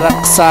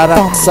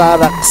سارق سارق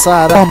سارق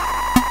سارق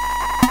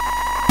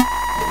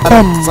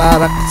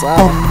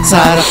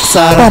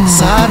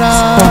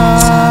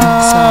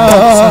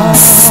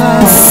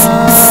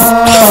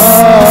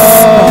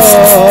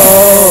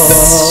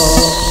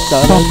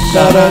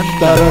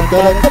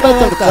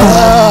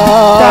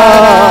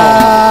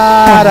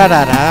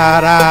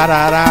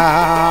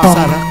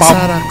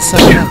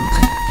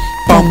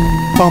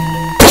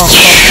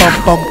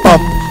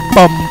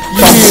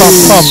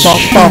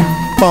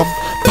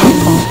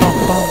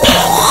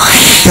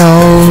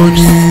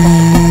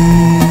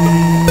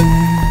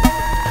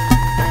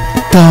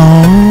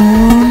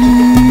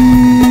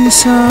دعوني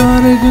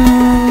سارق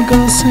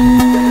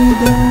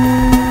القصيدة